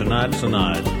courage, and tonight's the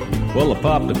night. Well, I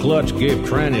popped the clutch, gave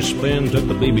Tranny a spin, took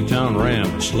the BB Town Ram,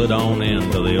 and slid on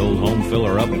in to the Old Home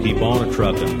Filler Up and Keep On a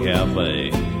Truckin' Cafe.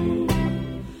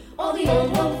 Oh, the Old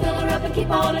Home Filler Up and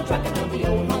Keep On a Truckin', oh, the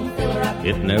Old Home Filler Up.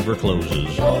 It never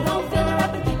closes. The Old Home Filler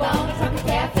Up and Keep On a Truckin'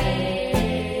 Cafe.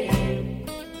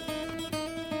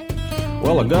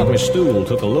 Well, I got my stool,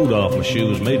 took a load off my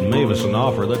shoes, made Mavis an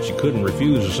offer that she couldn't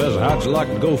refuse. I says, how'd you like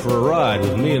to go for a ride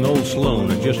with me and old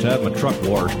Sloan? I just had my truck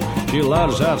washed. She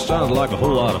allowed us out. Sounded like a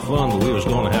whole lot of fun, but we was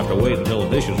going to have to wait until the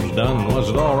dishes was done. And was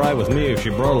it all right with me if she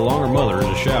brought along her mother as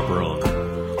a chaperone?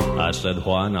 I said,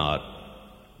 why not?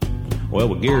 Well,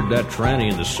 we geared that tranny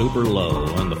into super low,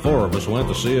 and the 4 of us went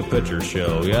to see a picture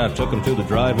show. Yeah, I took him to the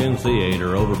drive-in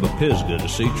theater over by Pisgah to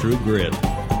see True Grit.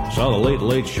 Saw the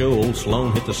late show. Old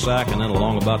Sloan hit the sack, and then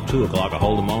along about 2 o'clock I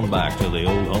hauled him on back to the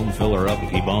Old Home Filler Up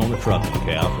and Keep On a Truckin'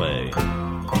 Cafe.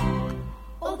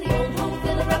 Oh, the Old Home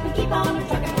Filler Up and Keep On a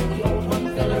Truckin', oh, the Old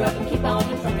Home Filler Up and Keep On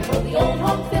a Truckin', oh, the Old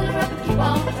Home Filler Up and Keep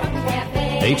On a Truckin'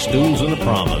 Cafe. 8 stools and a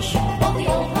promise. Oh, the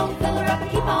Old Home Filler Up and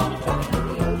Keep On a Truckin', oh,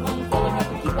 the Old Home Filler Up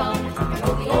and Keep On a Truckin',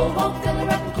 oh, the Old Home Filler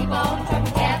Up and Keep On a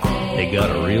Truckin' Cafe. They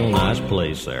got a real nice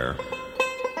place there.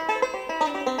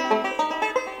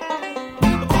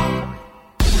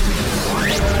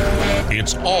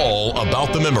 It's all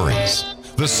about the memories.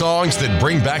 The songs that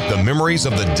bring back the memories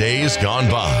of the days gone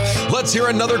by. Let's hear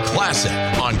another classic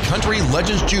on Country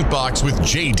Legends Jukebox with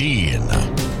J.D.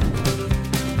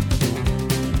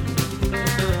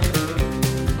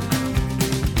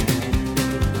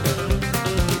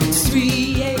 It's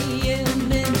 3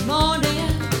 a.m. in the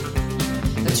morning.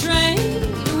 The train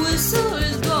whistle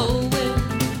is blowing.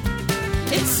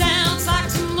 It sounds like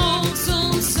some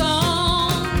lonesome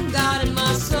song. God in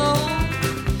my soul.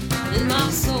 In my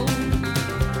soul,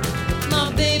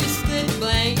 my baby's split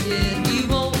blanket, he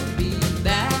won't be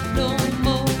back no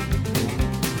more.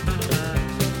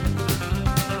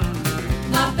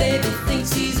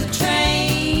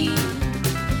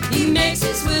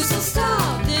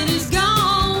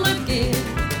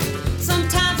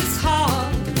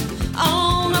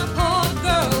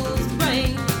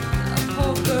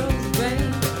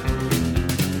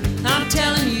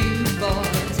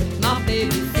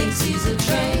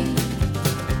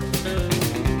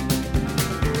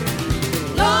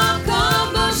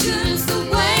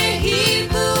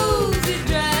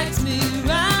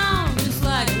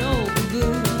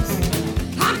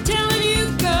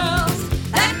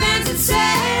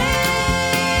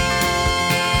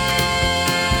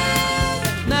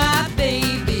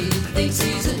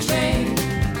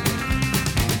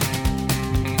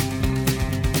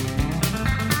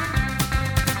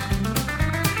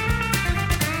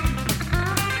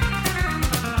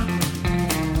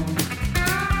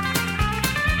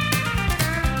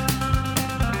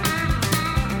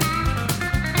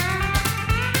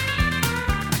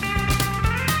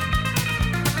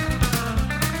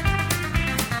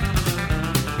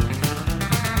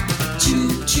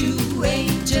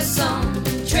 just some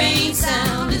train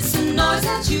sound. It's the noise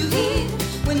that you hear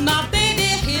when my baby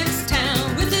hits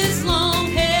town with his long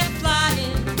hair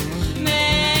flying.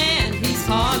 Man, he's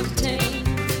hard to tame.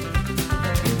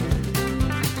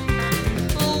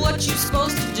 Oh, what you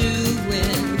supposed to do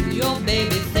when your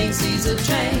baby thinks he's a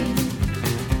train?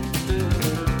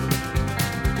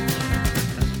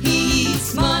 He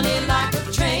eats money like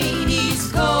a train.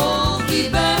 He's cold, he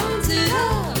burns it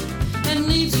up and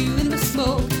leaves you in the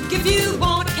smoke. If you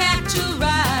want to catch a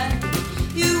ride,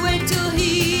 you wait till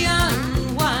he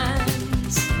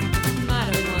unwinds.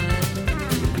 Might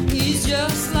unwind. He's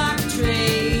just like a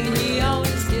train. He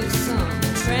always gives some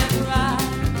tramp ride.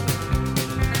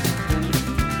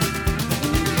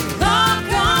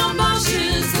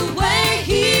 Locomotion's the way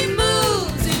he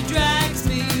moves. It drags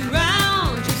me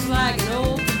round just like an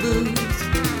old booze.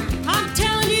 I'm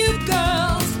telling you,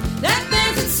 girls, that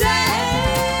man's insane.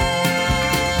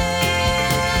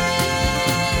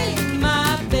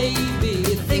 My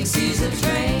baby thinks he's a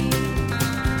train.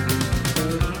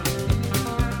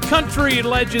 Country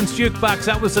Legends Jukebox,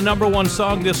 that was the number one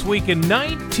song this week in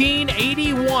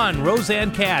 1981.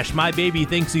 Roseanne Cash, My Baby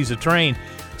Thinks He's a Train.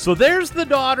 So there's the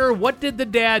daughter. What did the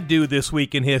dad do this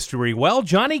week in history? Well,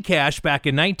 Johnny Cash, back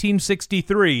in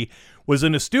 1963, was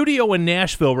in a studio in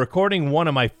Nashville recording one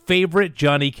of my favorite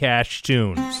Johnny Cash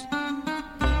tunes,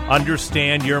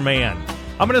 Understand Your Man.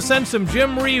 I'm going to send some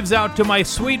Jim Reeves out to my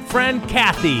sweet friend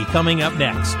Kathy coming up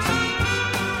next.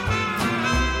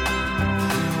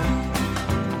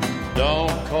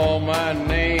 Don't call my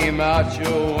name out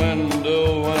your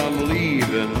window when I'm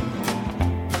leaving.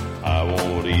 I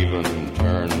won't even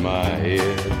turn my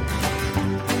head.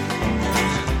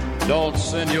 Don't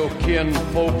send your kin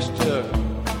folks to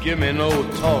give me no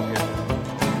talking.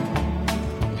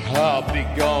 I'll be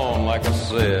gone, like I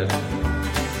said.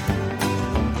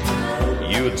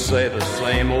 You'd say the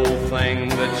same old thing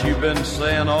that you've been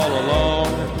saying all along.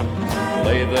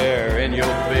 Lay there in your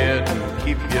bed and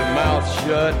keep your mouth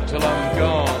shut till I'm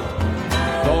gone.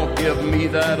 Don't give me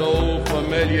that old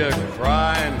familiar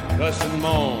crying, cuss and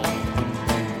moan.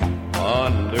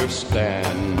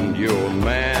 Understand your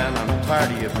man. I'm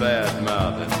tired of your bad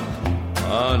mouthing.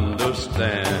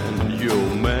 Understand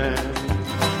your man.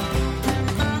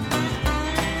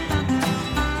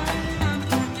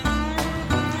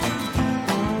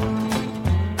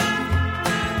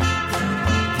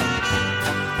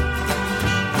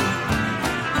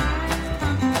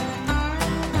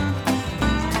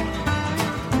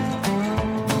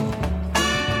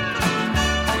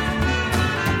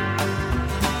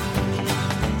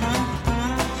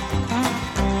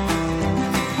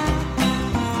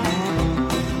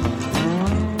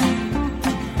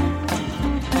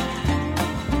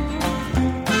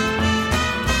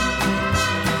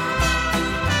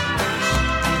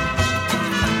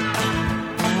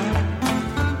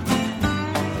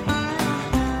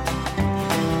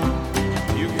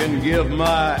 Give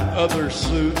my other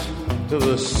suit to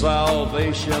the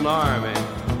Salvation Army,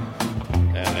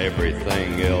 and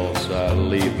everything else I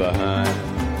leave behind.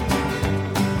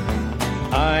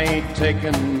 I ain't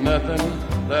taking nothing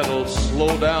that'll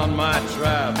slow down my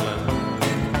traveling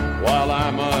while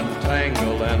I'm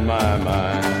untangled in my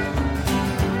mind.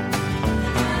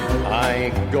 I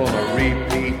ain't gonna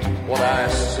repeat what I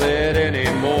said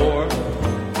anymore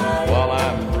while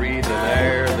I'm breathing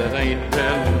air that ain't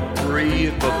been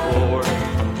breathed before.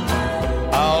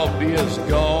 I'll be as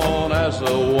gone as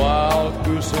a wild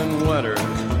goose in winter.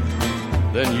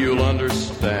 Then you'll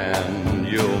understand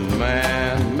your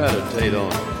man. Meditate on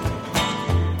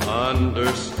it.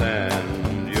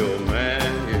 Understand your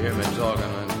man. You hear me talking,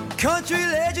 honey? Country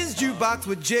Legends Jukebox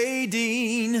with J.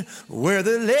 Dean, where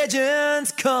the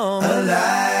legends come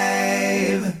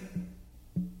alive.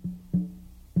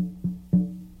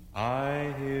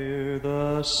 I hear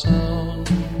the sound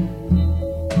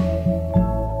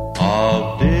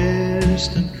of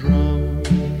distant drums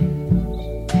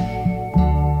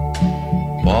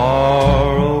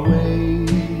far away,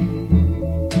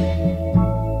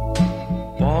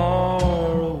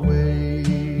 far away.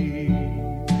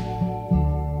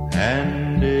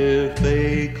 And if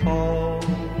they call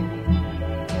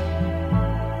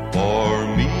for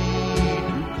me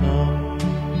to come,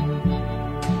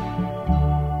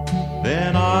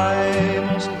 then I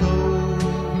must go.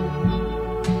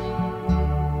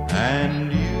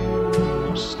 And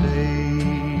you stay.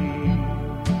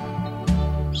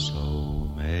 So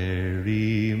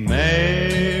marry,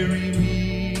 marry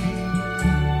me.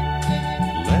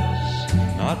 Let's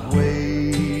not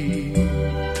wait.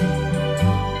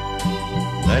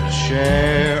 Let's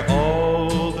share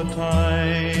all the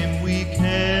time we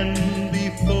can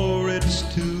before it's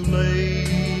too late.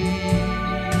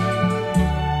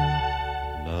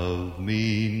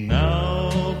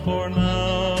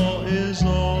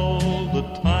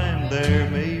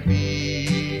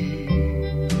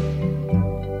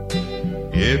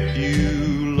 If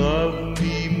you love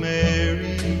me,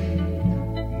 marry,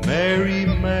 marry,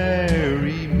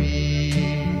 marry me.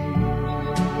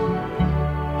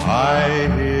 I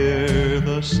hear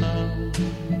the sound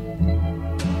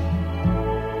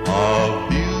of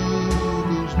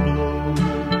bugles blow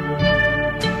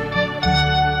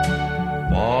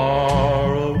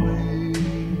far away,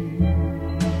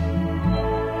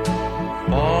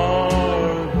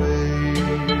 far away.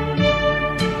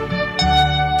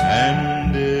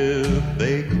 And if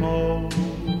they call,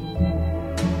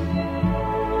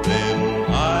 then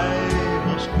I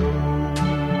must go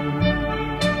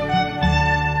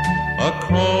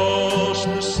across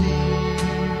the sea,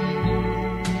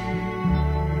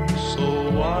 so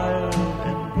wild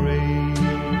and gray.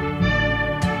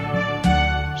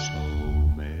 So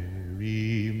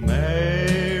marry,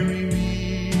 marry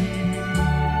me,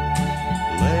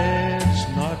 let's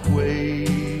not wait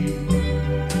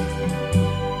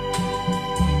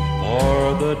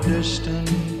for the distant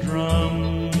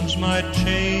drums might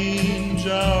change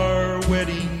our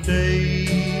wedding day.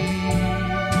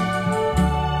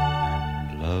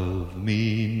 Love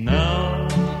me now,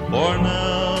 for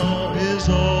now is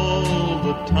all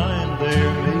the time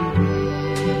there may be.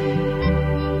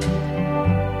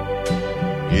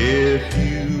 If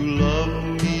you love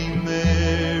me,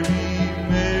 marry,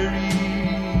 marry,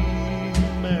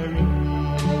 marry me.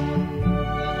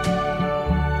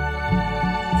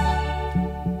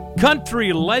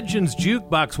 Country Legends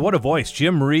Jukebox. What a voice.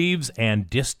 Jim Reeves and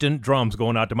Distant Drums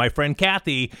going out to my friend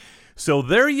Kathy. So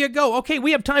there you go. Okay,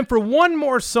 we have time for one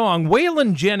more song.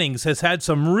 Waylon Jennings has had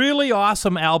some really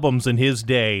awesome albums in his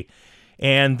day.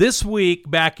 And this week,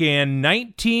 back in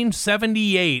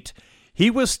 1978, he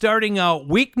was starting out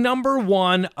week number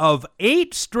 1 of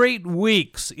 8 straight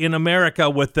weeks in America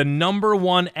with the number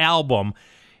 1 album.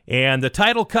 And the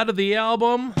title cut of the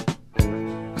album,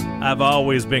 I've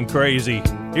Always Been Crazy.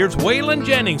 Here's Waylon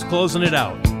Jennings closing it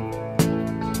out.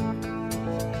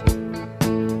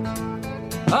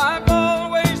 I've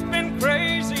always been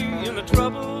crazy in the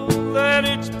trouble that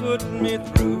it's put me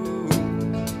through.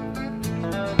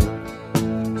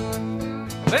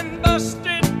 Been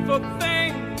busted for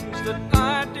things that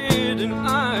I did and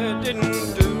I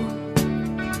didn't do.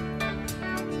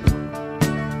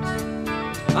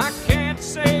 I can't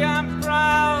say I'm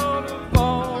proud of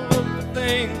all of the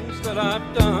things that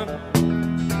I've done,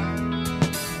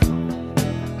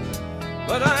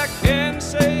 but I can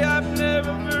say I've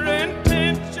never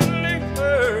intentionally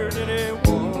hurt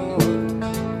anyone.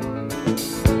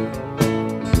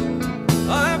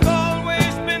 I've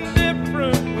always been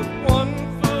different with one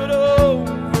foot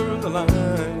over the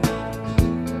line,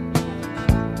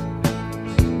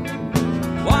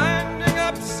 winding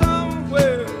up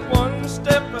somewhere one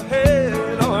step ahead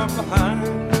or behind.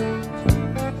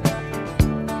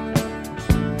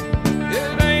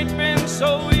 It ain't been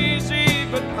so easy,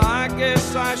 but I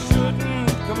guess I shouldn't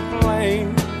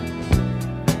complain.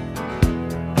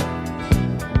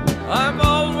 I've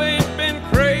always been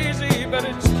crazy, but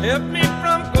it's kept me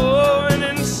from going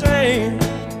insane.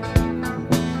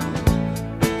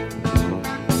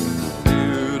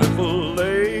 Beautiful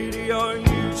lady, are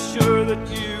you sure that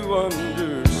you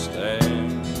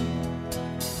understand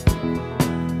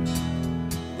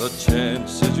the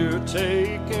chances you're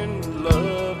taking,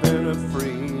 loving a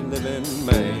free living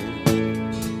man?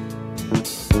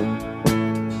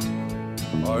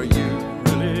 Are you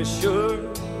really sure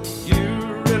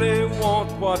you really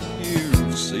want what you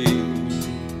see?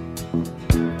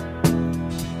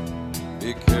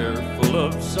 Be careful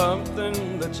of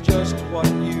something that's just what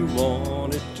you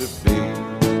want it to be.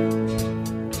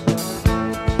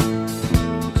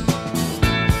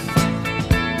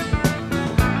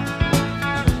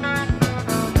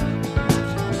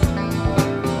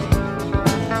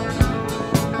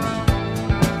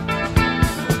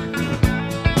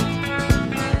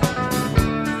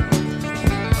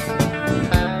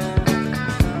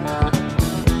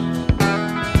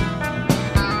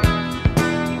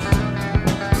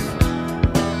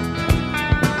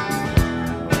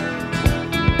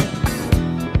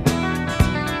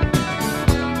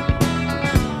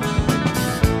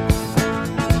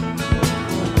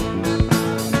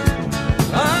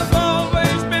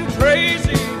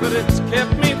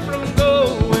 kept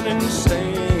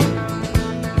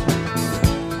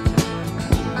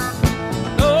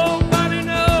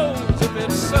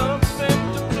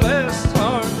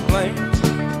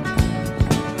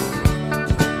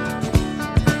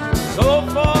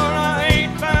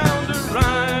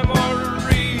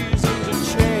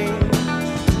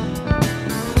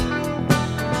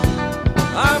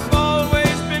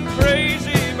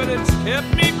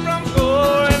me from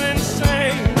going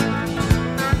insane.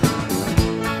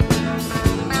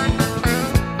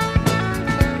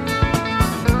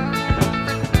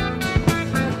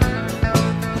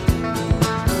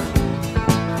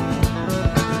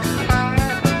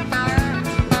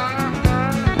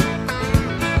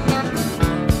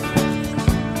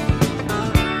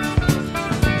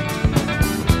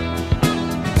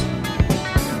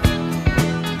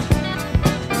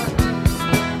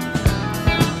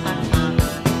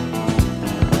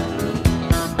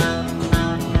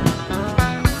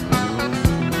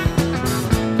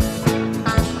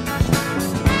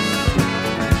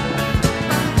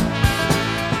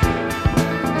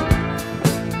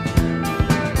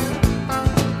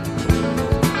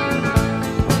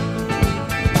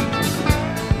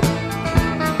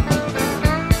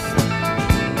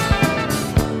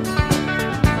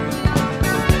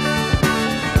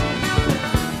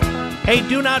 Hey,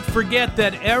 do not forget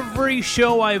that every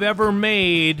show I've ever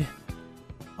made,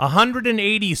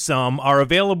 180 some, are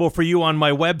available for you on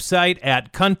my website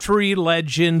at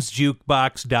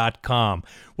countrylegendsjukebox.com.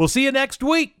 We'll see you next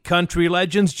week. Country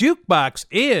Legends Jukebox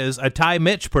is a Ty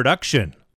Mitch production.